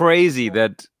crazy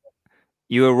that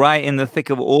you were right in the thick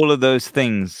of all of those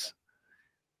things?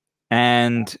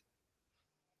 And,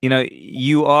 you know,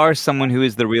 you are someone who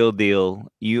is the real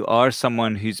deal. You are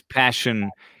someone whose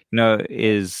passion, you know,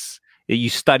 is you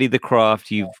study the craft,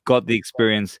 you've got the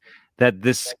experience, that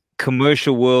this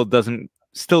commercial world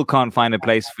still can't find a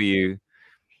place for you.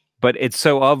 But it's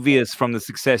so obvious from the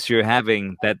success you're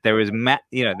having that there is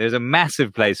there's a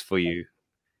massive place for you.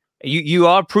 You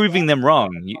are proving them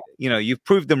wrong. You know, you've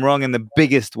proved them wrong in the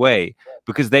biggest way,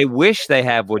 because they wish they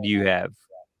have what you have.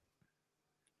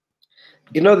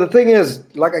 You know, the thing is,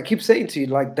 like I keep saying to you,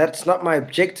 like, that's not my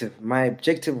objective. My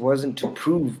objective wasn't to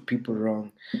prove people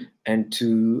wrong and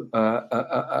to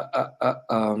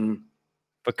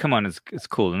But come on, it's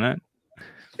cool, isn't it?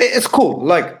 It's cool.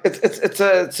 Like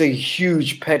it's a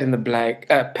huge pat in the back.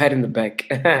 Pat on the back.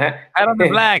 Pat on the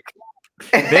black.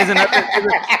 There's another.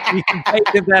 You can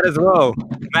take that as well.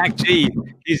 MacG,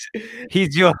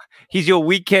 he's your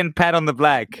weekend pat on the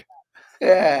black.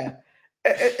 Yeah,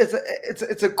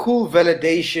 it's a cool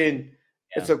validation. Yeah.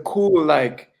 It's a cool,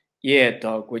 like, yeah,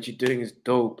 dog, what you're doing is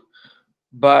dope.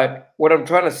 But what I'm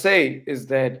trying to say is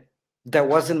that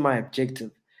wasn't my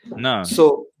objective. No.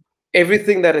 So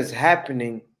everything that is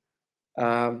happening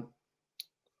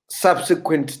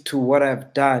subsequent to what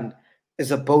I've done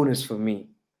is a bonus for me.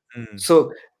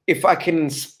 So if I can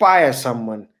inspire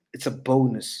someone, it's a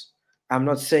bonus. I'm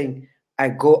not saying I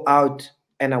go out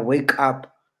and I wake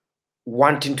up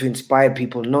wanting to inspire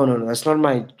people. No. That's not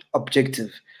my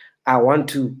objective. I want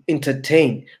to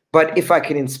entertain. But if I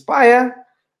can inspire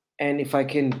and if I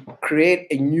can create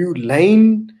a new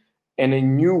lane and a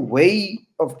new way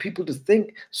of people to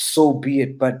think, so be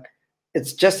it. But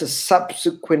it's just a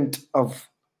subsequent of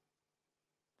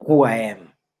who I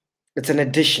am. It's an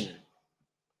addition.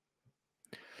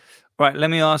 Right, let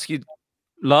me ask you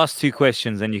last 2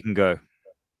 questions, and you can go.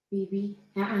 Baby,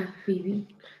 baby.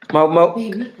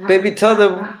 Baby, tell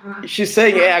them. She's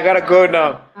saying, hey, I gotta go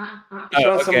now.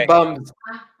 Show some bums.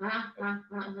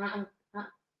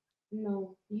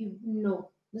 No,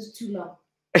 this is too long.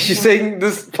 She's saying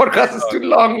this podcast is too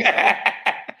long.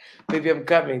 Baby, I'm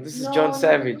coming. This is John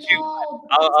Savage.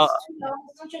 No, it's too long.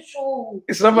 It's not your show.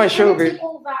 It's not my show, baby.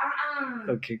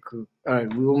 Okay, cool. All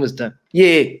right, we're almost done.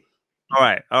 Yeah. All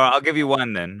right. I'll give you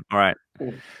one then. All right.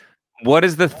 What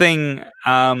is the thing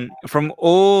from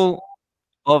all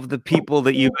of the people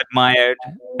that you've admired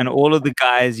and all of the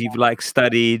guys you've like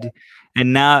studied,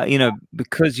 and now, you know,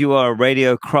 because you are a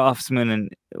radio craftsman, and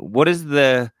what is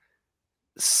the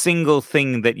single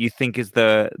thing that you think is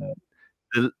the,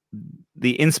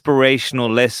 the inspirational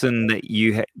lesson that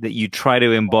you try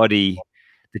to embody,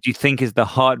 that you think is the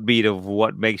heartbeat of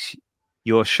what makes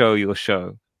your show your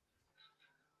show?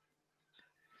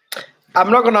 I'm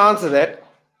not going to answer that.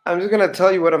 I'm just going to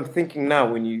tell you what I'm thinking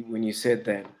now when you said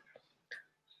that.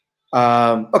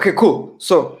 Okay, cool.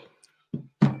 So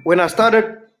when I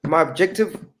started, my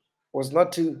objective was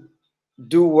not to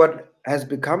do what has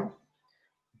become,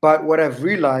 but what I've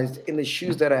realized in the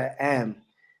shoes that I am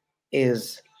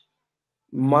is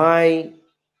my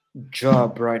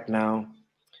job right now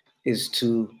is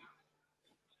to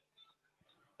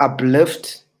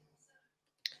uplift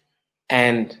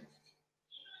and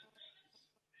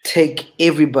take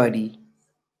everybody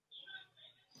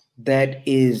that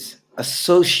is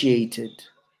associated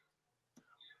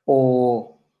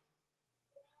or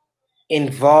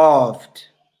involved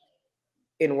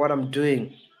in what I'm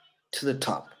doing to the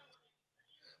top.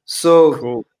 So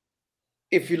Cool.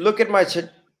 if you look at my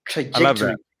trajectory, I love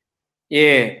that.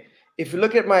 Yeah, if you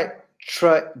look at my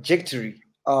trajectory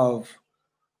of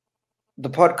the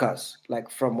podcast, like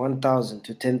from 1,000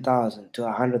 to 10,000 to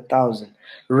 100,000,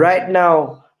 right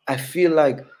now I feel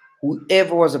like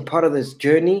whoever was a part of this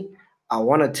journey, I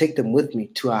want to take them with me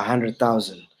to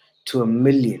 100,000, to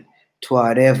 1,000,000, to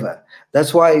whatever.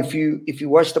 That's why if you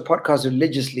watch the podcast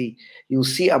religiously, you'll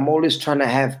see I'm always trying to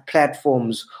have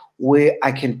platforms where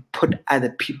I can put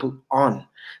other people on,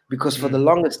 because for the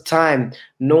longest time,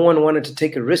 no one wanted to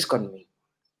take a risk on me.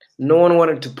 No one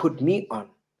wanted to put me on.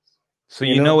 So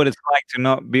you know what it's like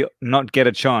to not get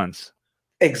a chance.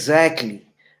 Exactly.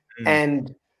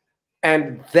 And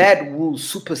that will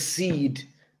supersede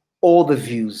all the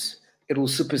views. It will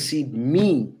supersede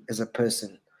me as a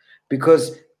person.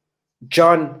 Because,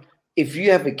 John, if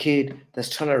you have a kid that's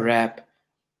trying to rap,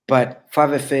 but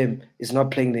 5FM is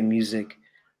not playing the music,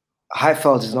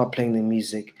 Highfeld is not playing the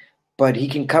music, but he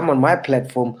can come on my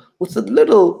platform with the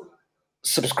little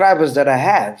subscribers that I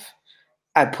have,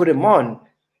 I put him on.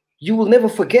 You will never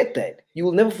forget that. You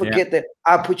will never forget that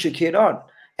I put your kid on.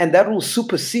 And that will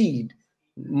supersede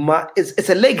my, it's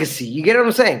a legacy. You get what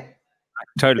I'm saying?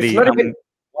 Totally. It's not even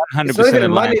 100%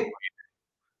 in line.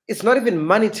 It's not even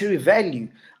monetary value.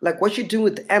 Like what you're doing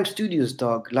with the Amp Studios,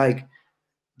 dog. Like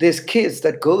there's kids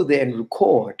that go there and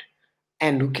record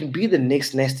and who can be the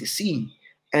next Nasty C.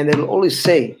 And they'll always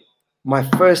say, my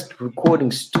first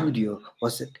recording studio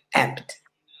was at Amped.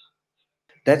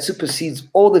 That supersedes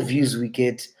all the views we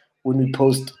get when we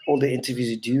post all the interviews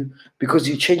you do, because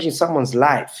you're changing someone's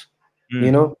life.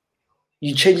 You know,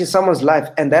 you're changing someone's life,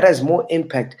 and that has more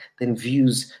impact than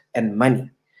views and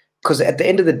money. Because at the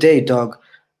end of the day, dog,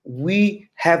 we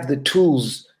have the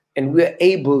tools and we're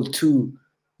able to,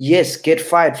 yes, get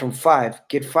fired from 5,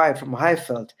 get fired from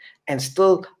Highfeld, and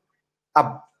still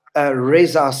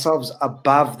raise ourselves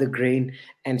above the grain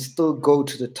and still go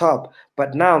to the top.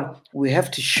 But now we have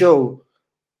to show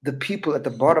the people at the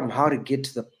bottom how to get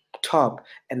to the top,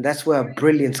 and that's where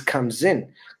brilliance comes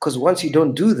in. Because once you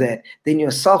don't do that, then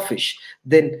you're selfish.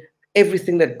 Then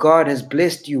everything that God has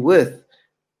blessed you with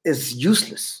is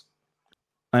useless.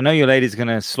 I know your lady's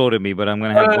gonna slaughter me, but I'm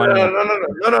gonna have one more.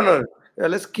 No. Yeah,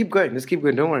 let's keep going. Let's keep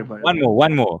going. Don't worry about it.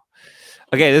 One more.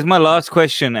 Okay, this is my last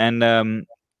question, and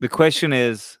the question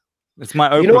is, it's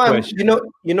my open question.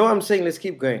 You know, I'm saying let's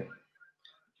keep going.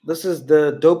 This is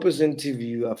the dopest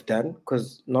interview I've done,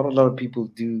 because not a lot of people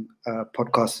do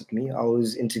podcasts with me. I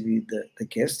always interview the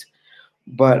guest.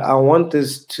 But I want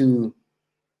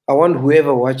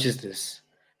whoever watches this,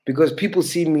 because people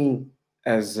see me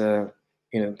as the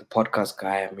podcast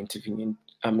guy. I'm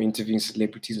interviewing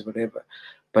celebrities or whatever,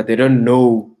 but they don't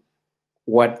know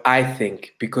what I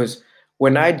think, because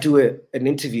when I do an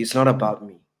interview, it's not about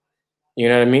me. You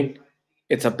know what I mean?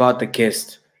 It's about the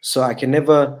guest. So I can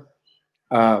never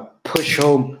push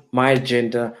home my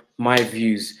agenda, my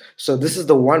views. So this is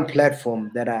the one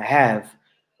platform that I have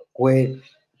where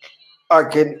I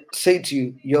can say to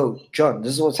you, yo, John,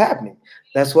 this is what's happening.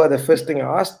 That's why the first thing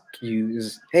I asked you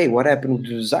is, hey, what happened with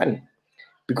design?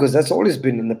 Because that's always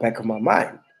been in the back of my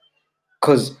mind.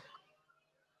 Because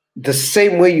the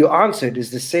same way you answered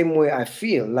is the same way I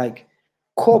feel. Like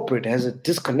corporate has a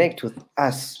disconnect with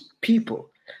us people,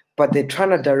 but they're trying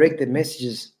to direct the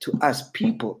messages to us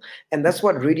people. And that's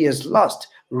what radio has lost.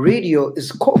 Radio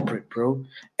is corporate, bro.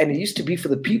 And it used to be for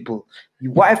the people.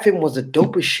 YFM was the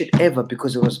dopest shit ever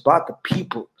because it was about the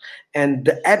people. And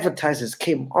the advertisers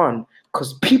came on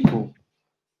because people,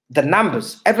 the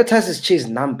numbers, advertisers chase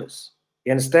numbers.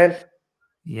 You understand?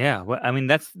 Yeah, well, I mean,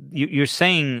 that's you're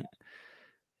saying,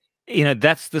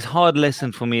 that's this hard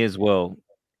lesson for me as well.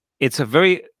 It's a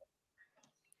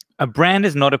brand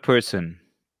is not a person.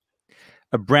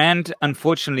 A brand,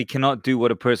 unfortunately, cannot do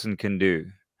what a person can do.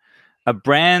 A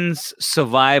brand's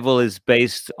survival is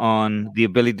based on the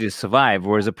ability to survive,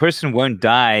 whereas a person won't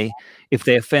die if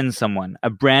they offend someone. A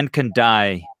brand can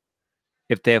die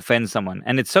if they offend someone.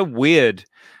 And it's so weird.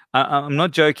 I'm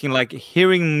not joking. Like,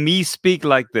 hearing me speak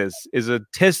like this is a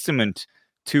testament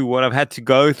to what I've had to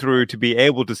go through to be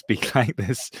able to speak like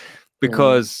this.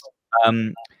 Because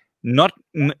not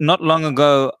long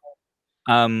ago,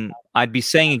 I'd be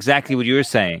saying exactly what you're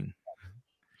saying.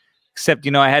 Except,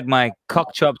 I had my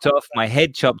cock chopped off, my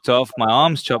head chopped off, my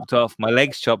arms chopped off, my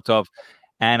legs chopped off,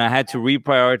 and I had to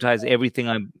reprioritize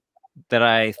everything that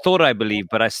I thought I believed,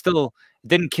 but I still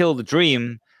didn't kill the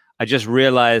dream. I just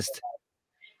realized,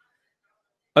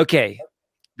 okay,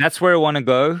 that's where I want to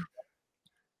go.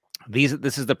 This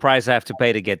is the price I have to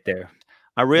pay to get there.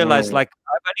 I realized, like,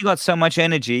 I've only got so much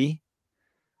energy.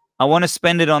 I want to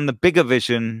spend it on the bigger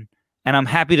vision, and I'm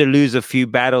happy to lose a few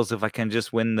battles if I can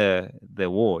just win the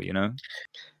war,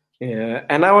 Yeah,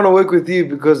 and I want to work with you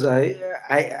because I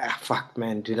fuck,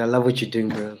 man, dude, I love what you're doing,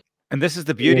 bro. And this is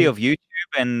the beauty of YouTube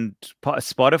and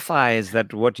Spotify, is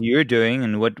that what you're doing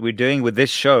and what we're doing with this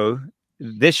show,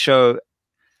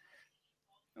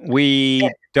 we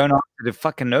don't answer to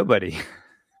fucking nobody.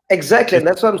 Exactly, and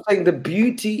that's what I'm saying. The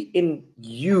beauty in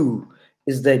you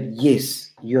is that,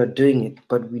 yes, you're doing it,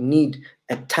 but we need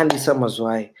a Thandisa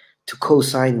Mazwai to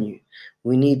co-sign you.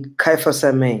 We need Kaifa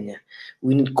Samenya.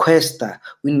 We need Questa.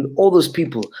 We need all those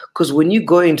people. Because when you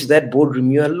go into that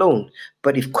boardroom, you're alone.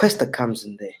 But if Questa comes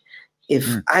in there, if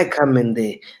I come in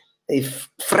there, if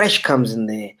Fresh comes in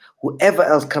there, whoever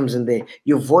else comes in there,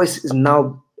 your voice is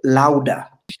now louder.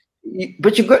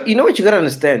 But you know what you got to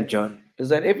understand, John, is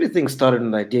that everything started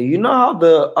an idea. You know how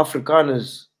the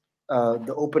Afrikaners,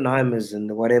 the Oppenheimers and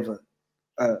the whatever,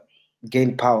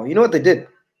 gained power? You know what they did?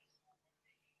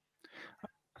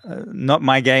 Not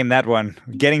my game, that one.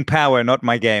 Getting power, not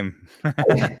my game.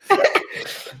 It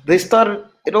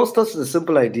all starts with a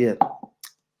simple idea.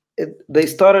 They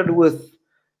started with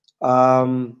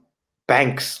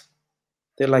banks.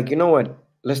 They're like, you know what?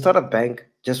 Let's start a bank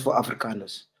just for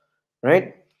Afrikaners,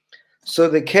 right? So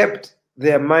they kept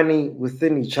their money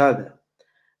within each other.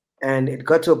 And it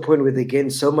got to a point where they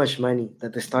gained so much money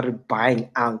that they started buying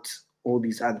out all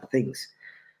these other things.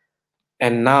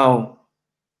 And now,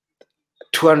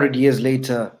 200 years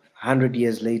later, 100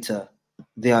 years later,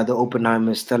 they are the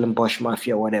Oppenheimers, Stellenbosch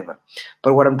Mafia, whatever.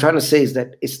 But what I'm trying to say is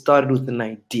that it started with an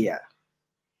idea.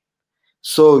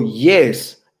 So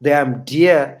yes, the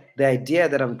idea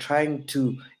that I'm trying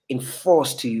to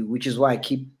enforce to you, which is why I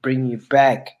keep bringing you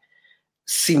back,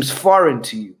 seems foreign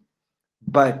to you,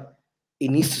 but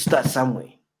it needs to start somewhere.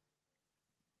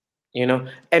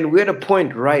 And we're at a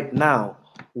point right now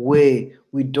where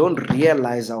we don't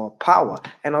realize our power.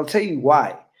 And I'll tell you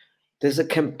why. There's a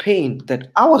campaign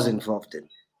that I was involved in.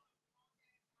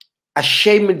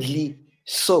 Ashamedly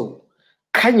so.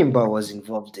 Kanyimba was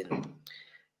involved in.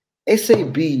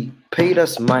 SAB paid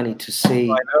us money to say... I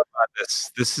know about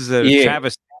this. This is a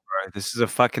travesty, bro. This is a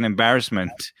fucking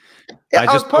embarrassment. Yeah,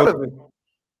 I was part of it.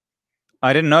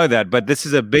 I didn't know that, but this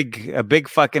is a big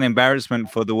fucking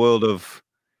embarrassment for the world of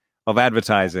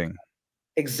advertising.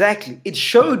 Exactly. It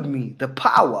showed me the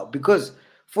power, because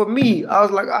for me, I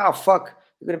was like, fuck,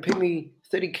 you're going to pay me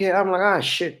 30K. I'm like,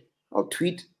 shit, I'll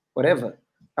tweet, whatever.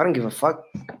 I don't give a fuck.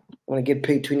 I want to get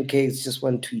paid 20K. It's just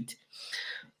one tweet.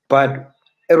 But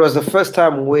it was the first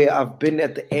time where I've been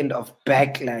at the end of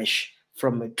backlash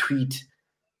from a tweet.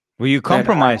 Were you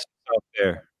compromised yourself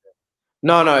there?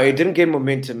 No, it didn't get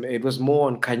momentum. It was more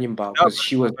on Kanyimba, because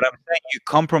she was... But I'm saying you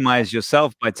compromised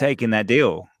yourself by taking that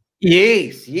deal.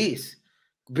 Yes.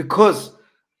 Because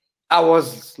I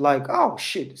was like, oh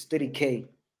shit, it's 30K.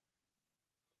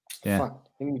 Yeah. Fuck.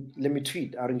 Let me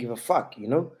tweet. I don't give a fuck,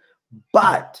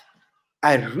 But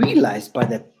I realized by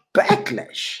the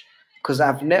backlash, because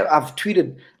I've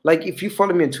tweeted, like, if you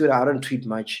follow me on Twitter, I don't tweet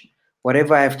much.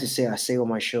 Whatever I have to say, I say on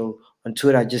my show. On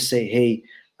Twitter, I just say, hey,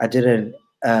 I did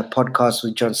a podcast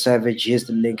with John Savage. Here's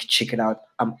the link. Check it out.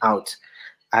 I'm out.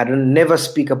 I don't never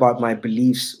speak about my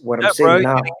beliefs. What I'm saying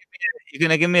now. You're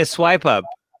gonna give me a swipe up.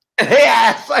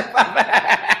 Yeah, swipe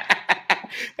up.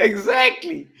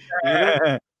 Exactly.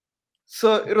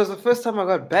 So it was the first time I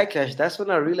got backlash. That's when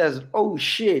I realized, oh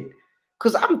shit.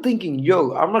 Because I'm thinking,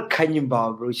 yo, I'm not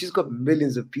Kanyimba, bro. She's got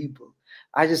millions of people.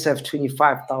 I just have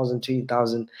 25,000,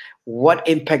 20,000. What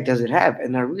impact does it have?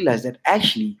 And I realized that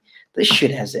actually this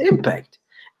shit has an impact.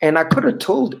 And I could have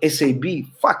told SAB,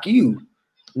 fuck you.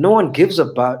 No one cares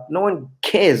about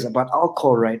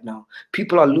alcohol right now.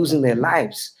 People are losing their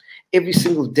lives. Every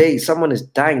single day, someone is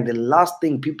dying. The last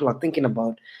thing people are thinking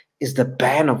about is the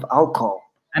ban of alcohol.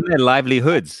 And their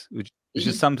livelihoods, which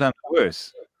is sometimes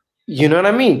worse. You know what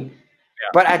I mean? Yeah.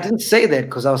 But I didn't say that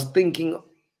because I was thinking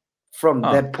from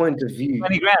that point of view.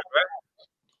 20 grand, right?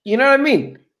 You know what I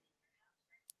mean?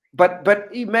 But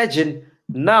imagine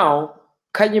now,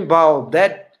 Kanyambao,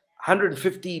 that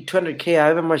 150, 200K,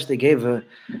 however much they gave her,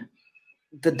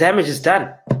 the damage is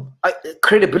done.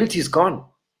 Credibility is gone.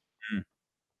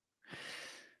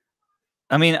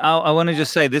 I mean, I want to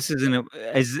just say this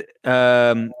is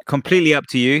completely up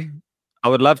to you. I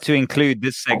would love to include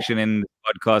this section in the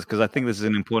podcast because I think this is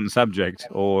an important subject.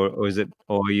 Or is it?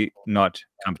 Or are you not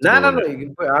comfortable? No. You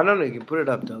can put. I don't know. You can put it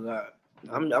up, though.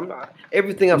 I'm not.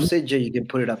 Everything I've said, Jay, you can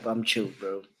put it up. I'm chill,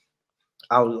 bro.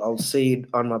 I'll say it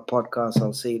on my podcast.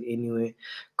 I'll say it anyway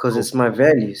because it's my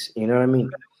values. You know what I mean?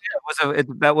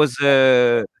 That was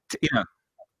you know,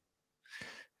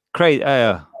 crazy.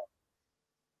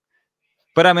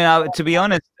 But I mean, to be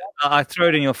honest, I throw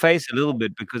it in your face a little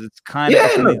bit because it's kind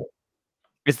of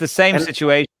it's the same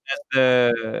situation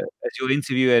as your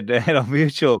interview at Head of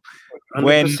Mutual. 100%.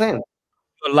 When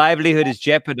your livelihood is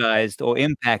jeopardized or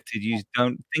impacted, you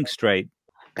don't think straight.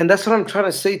 And that's what I'm trying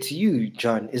to say to you,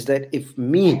 John, is that if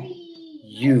me,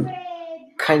 you,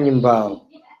 Kanyambao,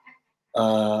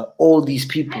 all these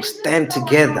people stand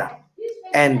together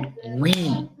and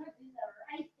we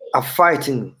are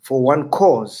fighting for one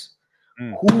cause,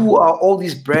 who are all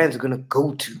these brands going to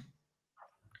go to?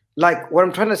 Like, what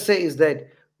I'm trying to say is that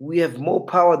we have more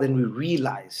power than we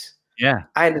realize. Yeah.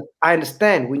 I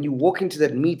understand when you walk into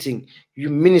that meeting,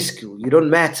 you're minuscule. You don't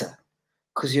matter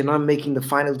because you're not making the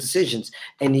final decisions.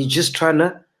 And you're just trying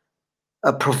to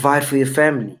provide for your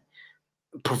family,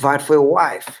 provide for your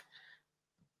wife,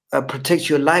 protect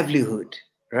your livelihood,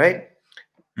 right?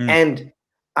 And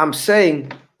I'm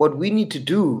saying what we need to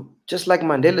do, just like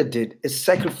Mandela did, is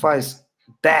sacrifice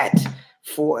that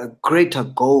for a greater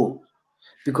goal.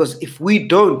 Because if we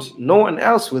don't, no one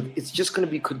else will. It's just going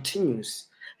to be continuous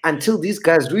until these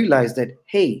guys realize that,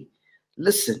 hey,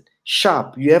 listen,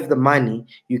 Sharp, you have the money,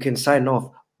 you can sign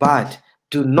off, but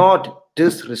do not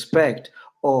disrespect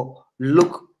or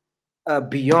look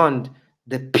beyond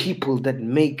the people that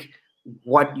make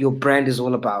what your brand is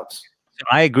all about.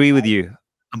 I agree with you.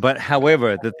 But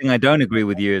however, the thing I don't agree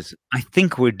with you is I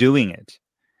think we're doing it.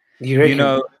 You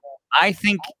know, I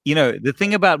think, you know, the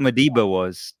thing about Madiba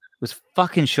was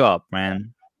fucking sharp,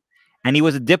 man. And he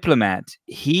was a diplomat.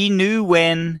 He knew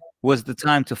when was the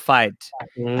time to fight.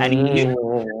 And he knew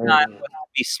when the time was to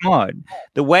be smart.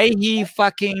 The way he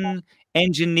fucking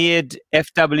engineered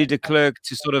FW de Klerk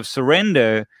to sort of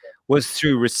surrender was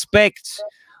through respect,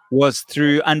 was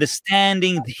through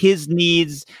understanding his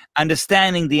needs,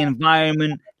 understanding the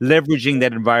environment, leveraging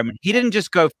that environment. He didn't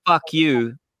just go, fuck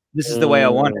you, this is the way I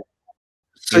want it.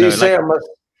 So you say I must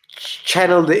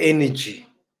channel the energy.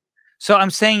 So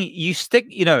I'm saying you stick,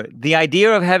 you know, the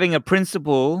idea of having a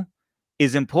principle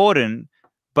is important,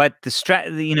 but the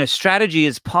strategy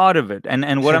is part of it.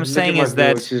 And what I'm saying is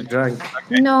that she's drunk.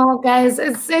 No, guys,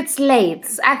 it's late.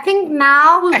 I think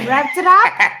now we've wrapped it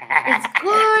up. It's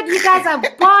good. You guys are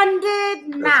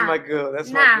bonded. Nah. That's my girl.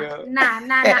 That's my girl. Nah.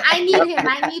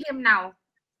 I need him now.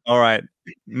 All right.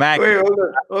 Mac. Wait,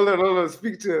 hold on.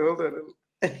 Speak to her. Hold on.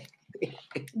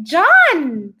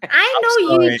 John, I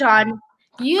know you, John.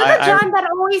 You're the John that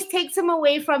always takes him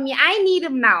away from me. I need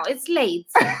him now. It's late.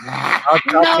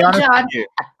 No, John.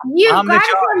 You've gone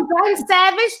from John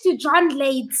Savage to John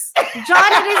Late.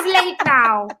 John, it is late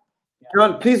now.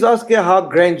 John, please ask her how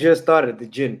Grandeur started the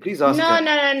gin. Please ask her.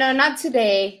 No, not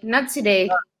today. Not today.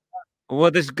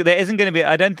 Well, there isn't going to be.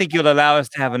 I don't think you'll allow us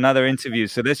to have another interview.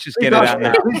 So let's just get it out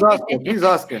now. Please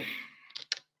ask her.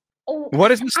 What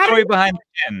is the story behind the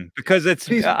gin? Because it's.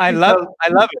 I love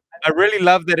it. I really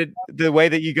love that the way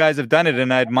that you guys have done it,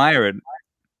 and I admire it.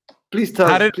 Please tell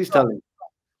me.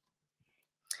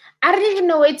 I don't even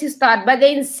know where to start, but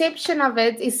the inception of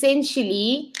it,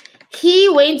 essentially, he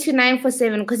went to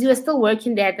 947 because he was still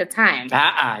working there at the time.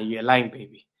 You're lying,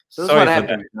 baby. So this is what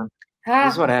happened.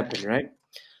 This is what happened, right?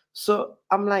 So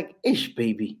I'm like, ish,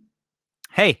 baby.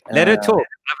 Hey, let her talk.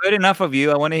 I've heard enough of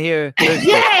you. I want to hear. Yes,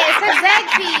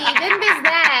 exactly. Then there's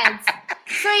that.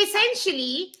 So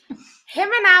essentially, him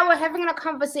and I were having a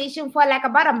conversation for like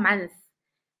about a month.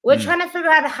 We're trying to figure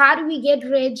out how do we get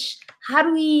rich? How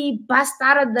do we bust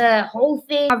out of the whole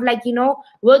thing of like, you know,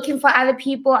 working for other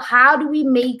people? How do we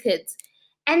make it?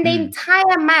 And the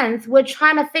entire month, we're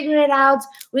trying to figure it out.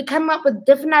 We come up with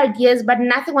different ideas, but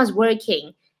nothing was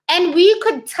working. And we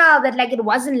could tell that like it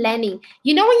wasn't landing.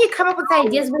 You know when you come up with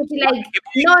ideas, but you're like,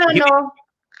 no.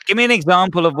 Give me an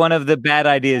example of one of the bad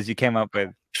ideas you came up with.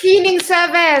 Cleaning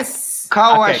service.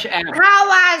 Car wash app. Car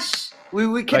wash.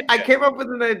 I came up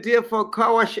with an idea for a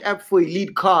car wash app for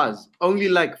elite cars. Only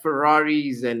like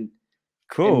Ferraris and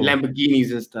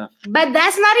Lamborghinis and stuff. But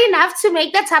that's not enough to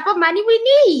make the type of money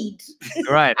we need.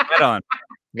 Right on.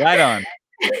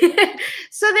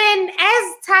 So then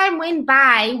as time went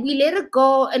by, we let it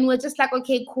go and we're just like,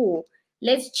 okay, cool.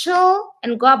 Let's chill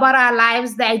and go about our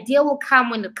lives. The idea will come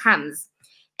when it comes.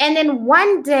 And then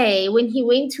one day when he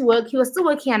went to work, he was still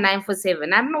working at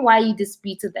 947. I don't know why he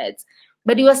disputed that,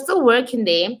 but he was still working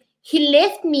there. He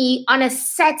left me on a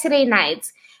Saturday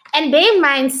night. And bear in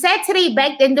mind, Saturday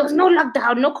back then, there was no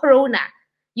lockdown, no corona.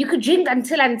 You could drink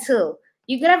until.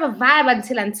 You could have a vibe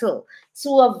until.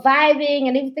 So we're vibing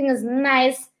and everything is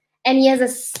nice. And he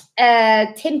has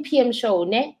a 10 p.m. show,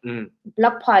 ne?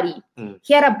 Block party.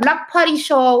 He had a block party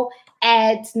show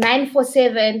at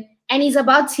 947 and he's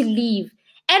about to leave.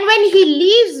 And when he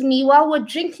leaves me while we're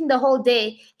drinking the whole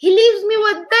day, he leaves me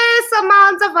with this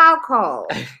amount of alcohol.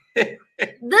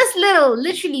 This little,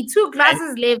 literally 2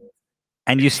 glasses left.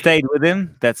 And you stayed with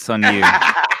him? That's on you.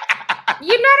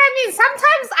 You know what I mean?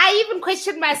 Sometimes I even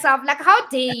question myself, like, how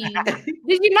dare you?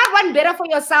 Did you not want better for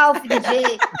yourself,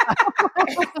 DJ?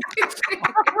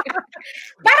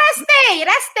 But I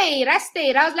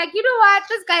stayed. I was like, you know what?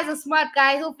 This guy's a smart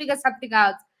guy. He'll figure something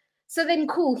out. So then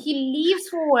cool. He leaves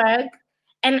for work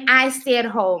and I stay at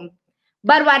home.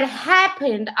 But what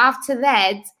happened after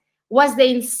that was the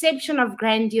inception of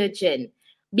Grandeur Gin.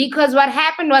 Because what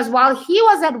happened was while he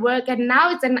was at work and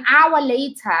now it's an hour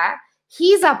later,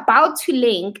 he's about to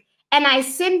link and I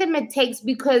send him a text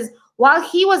because while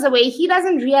he was away, he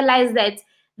doesn't realize that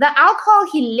the alcohol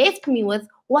he left me with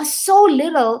was so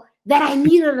little that I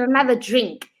needed another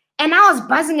drink. And I was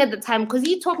buzzing at the time because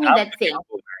he taught me that thing.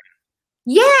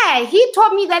 Yeah, he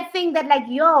taught me that thing that like,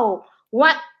 yo,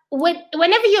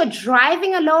 whenever you're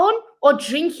driving alone or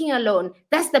drinking alone,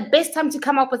 that's the best time to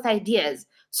come up with ideas.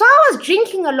 So I was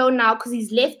drinking alone now because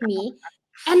he's left me.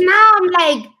 And now I'm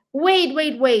like,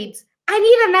 wait. I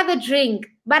need another drink,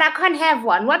 but I can't have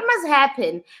one. What must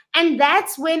happen? And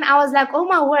that's when I was like, oh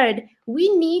my word, we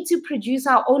need to produce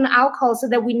our own alcohol so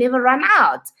that we never run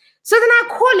out. So then I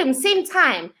call him same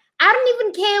time. I don't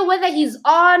even care whether he's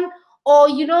on or,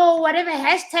 you know, whatever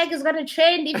hashtag is going to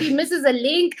trend. If he misses a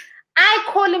link, I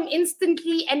call him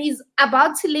instantly and he's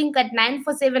about to link at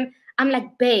 947. I'm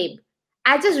like, babe,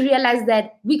 I just realized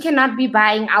that we cannot be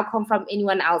buying alcohol from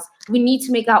anyone else. We need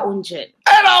to make our own gin.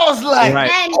 And I was like,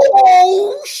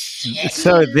 oh shit.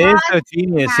 So there's the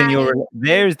genius in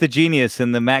there's the genius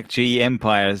in the MacG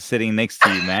empire sitting next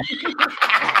to you, man.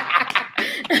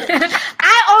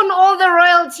 I own all the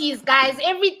royalties, guys.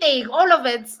 Everything, all of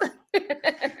it.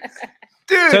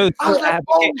 Dude, I was like,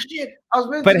 oh shit.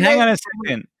 But hang on a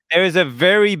second. There is a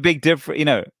very big difference, you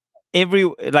know.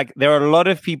 There are a lot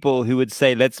of people who would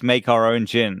say, let's make our own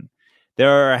gin. There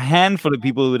are a handful of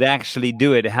people who would actually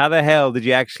do it. How the hell did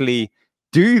you actually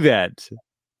do that?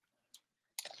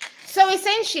 So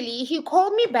essentially, he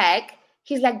called me back.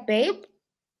 He's like, babe,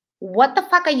 what the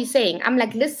fuck are you saying? I'm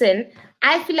like, listen,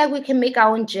 I feel like we can make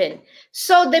our own gin.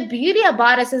 So the beauty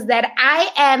about us is that I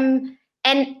am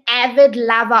an avid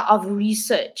lover of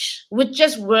research, which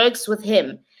just works with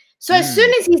him. So as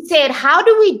soon as he said, how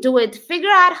do we do it? Figure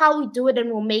out how we do it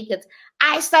and we'll make it.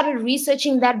 I started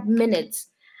researching that minute.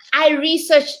 I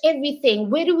researched everything.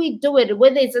 Where do we do it?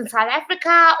 Whether it's in South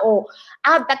Africa or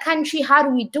out the country, how do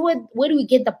we do it? Where do we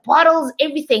get the bottles?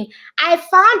 Everything. I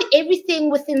found everything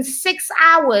within 6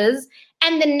 hours.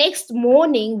 And the next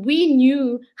morning, we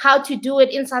knew how to do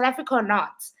it in South Africa or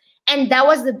not. And that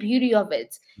was the beauty of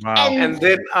it. Wow. And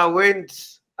then I went,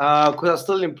 because I was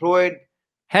still employed.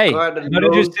 Hey, I'm not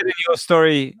interested in your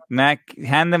story, Mac.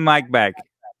 Hand the mic back.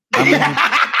 Nah,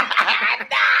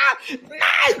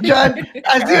 John.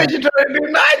 I see what you're trying to do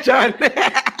now, John.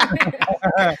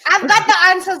 I've got the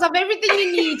answers of everything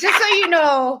you need, just so you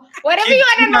know. Whatever you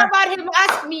want to know about him,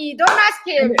 ask me. Don't ask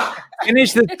him.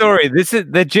 Finish the story.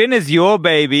 The gin is your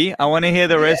baby. I want to hear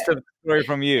the rest of the story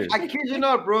from you. I kid you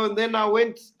not, bro. And then I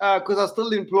went, because I was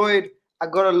still employed, I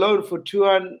got a loan for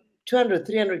 300K.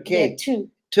 Yeah,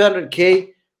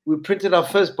 200K. We printed our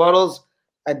first bottles.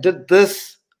 I did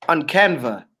this on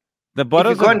Canva. The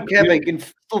bottles. If you go on Canva, you can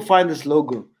still find this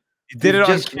logo. You did it on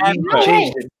Canva.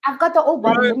 Changed it. I've got the old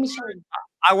bottle. Let me show you.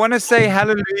 I want to say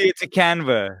hallelujah to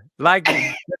Canva. Like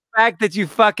the fact that you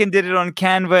fucking did it on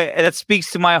Canva, that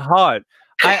speaks to my heart.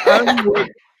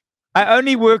 I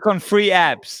only work on free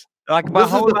apps. Like my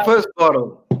this is the first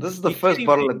bottle. This is the first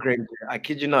bottle of Grandeur. I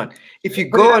kid you not. If you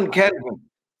go on Canva,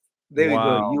 There we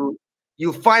go.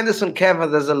 You find this on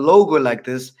Canva. There's a logo like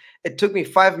this. It took me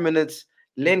 5 minutes.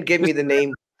 Len gave me the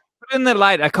name. Put in the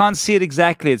light. I can't see it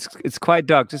exactly. It's quite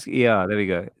dark. Just there we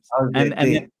go. And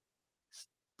then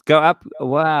go up.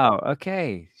 Wow.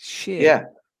 Okay. Shit. Yeah.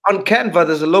 On Canva,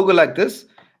 there's a logo like this,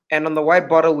 and on the white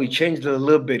bottle, we changed it a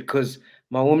little bit because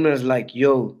my woman is like,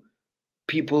 "Yo,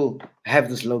 people have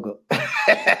this logo."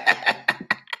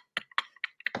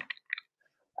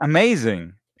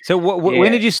 Amazing. So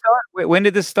when did you start? When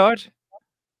did this start?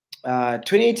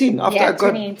 2018. After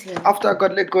I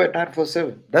got let go at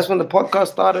 947. That's when the podcast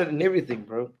started and everything,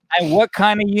 bro. And what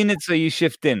kind of units are you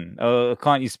shifting? Or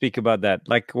can't you speak about that?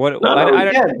 Like what? I don't know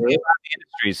about the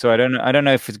industry, so I don't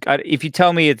know if you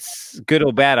tell me it's good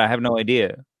or bad. I have no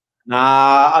idea.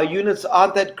 Nah, our units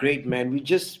aren't that great, man. We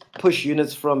just push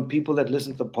units from people that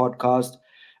listen to the podcast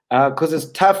because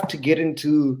it's tough to get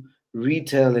into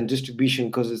retail and distribution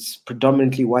because it's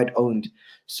predominantly white owned.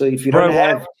 So if you don't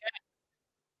have,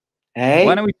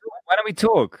 why don't we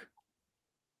talk?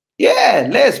 Yeah,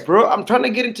 Les, bro. I'm trying to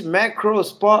get into macro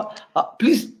spa.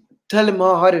 Please tell him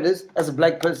how hard it is as a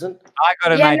black person. I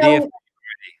got an idea.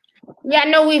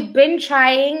 No, we've been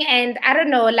trying, and I don't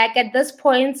know. Like at this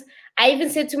point, I even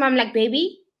said to Mom, like,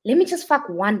 baby, let me just fuck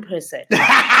one person.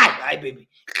 Hi, baby.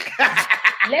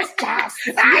 Let's just.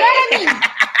 You know what I mean?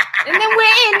 And then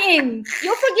we're in.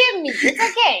 You'll forgive me. It's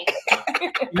okay.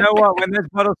 You know what? When this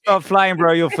bottle starts flying,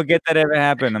 bro, you'll forget that ever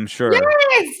happened, I'm sure.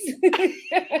 Yes.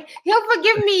 He'll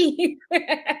forgive me.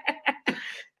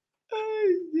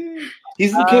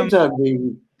 He's in Cape Town,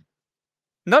 baby.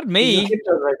 Not me. He's in Cape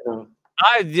Town right now.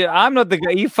 I'm not the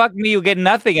guy. You fuck me, you'll get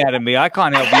nothing out of me. I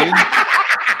can't help you.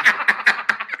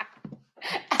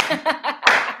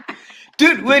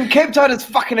 Dude, we're in Cape Town. It's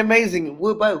fucking amazing.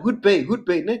 We're by Hout Bay,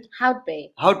 Nick? Hout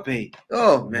Bay. Hout Bay.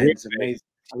 Oh, man, it's amazing.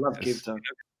 I love Cape Town.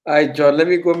 All right, John, let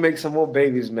me go make some more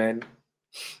babies, man.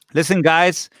 Listen,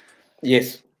 guys.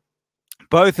 Yes.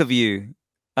 Both of you.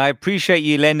 I appreciate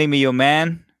you lending me your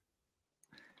man.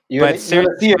 But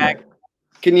seriously,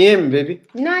 can you hear me, baby?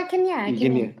 No, I can, yeah. You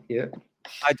can hear, yeah.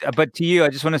 But to you, I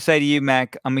just want to say to you,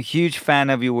 Mac, I'm a huge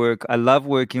fan of your work. I love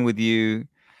working with you.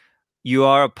 You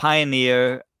are a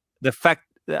pioneer. The fact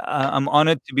that I'm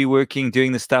honored to be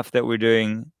doing the stuff that we're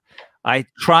doing. I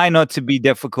try not to be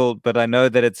difficult, but I know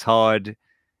that it's hard.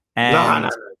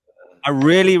 And I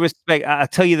really respect, I'll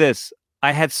tell you this,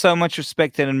 I had so much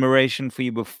respect and admiration for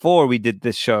you before we did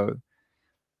this show.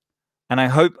 And I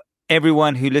hope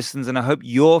everyone who listens, and I hope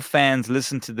your fans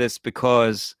listen to this,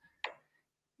 because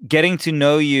getting to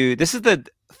know you, this is the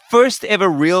first ever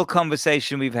real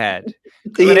conversation we've had.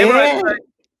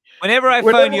 Whenever I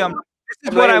phone you,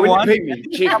 this is what I want.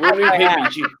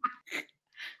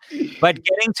 But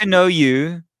getting to know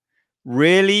you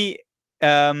really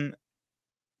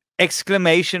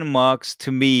exclamation marks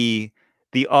to me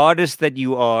the artist that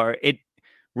you are. It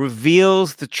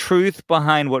reveals the truth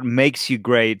behind what makes you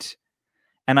great.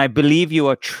 And I believe you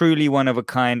are truly one of a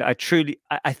kind. I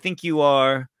think you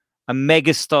are a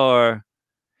megastar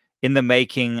in the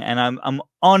making, and I'm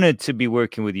honored to be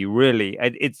working with you. Really,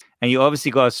 and you obviously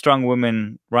got a strong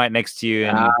woman right next to you.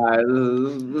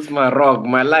 And this is my rock,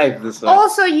 my life. This one.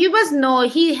 Also, you must know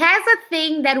he has a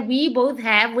thing that we both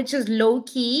have, which is low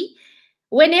key.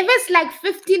 Whenever it's like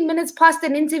 15 minutes past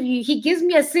an interview, he gives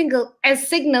me a signal,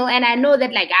 and I know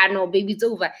that, like, I know, baby, it's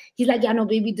over. He's like, yeah, no,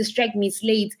 baby, distract me, it's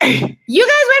late. You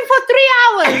guys went for 3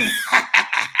 hours.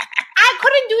 I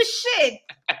couldn't do shit.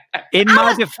 I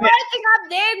was working up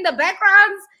there in the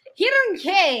backgrounds. He didn't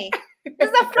care.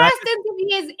 It's the first interview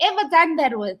he's ever done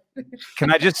that with. Can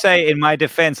I just say, in my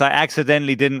defense, I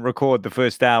accidentally didn't record the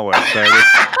first hour. So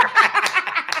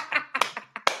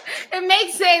it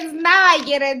makes sense. Now I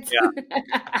get it.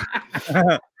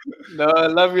 Yeah. No, I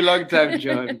love you long time,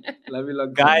 John. Love you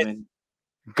long time. Guys, man.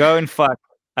 Go and fuck.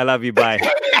 I love you. Bye.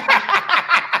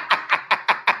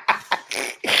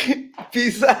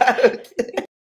 Peace out.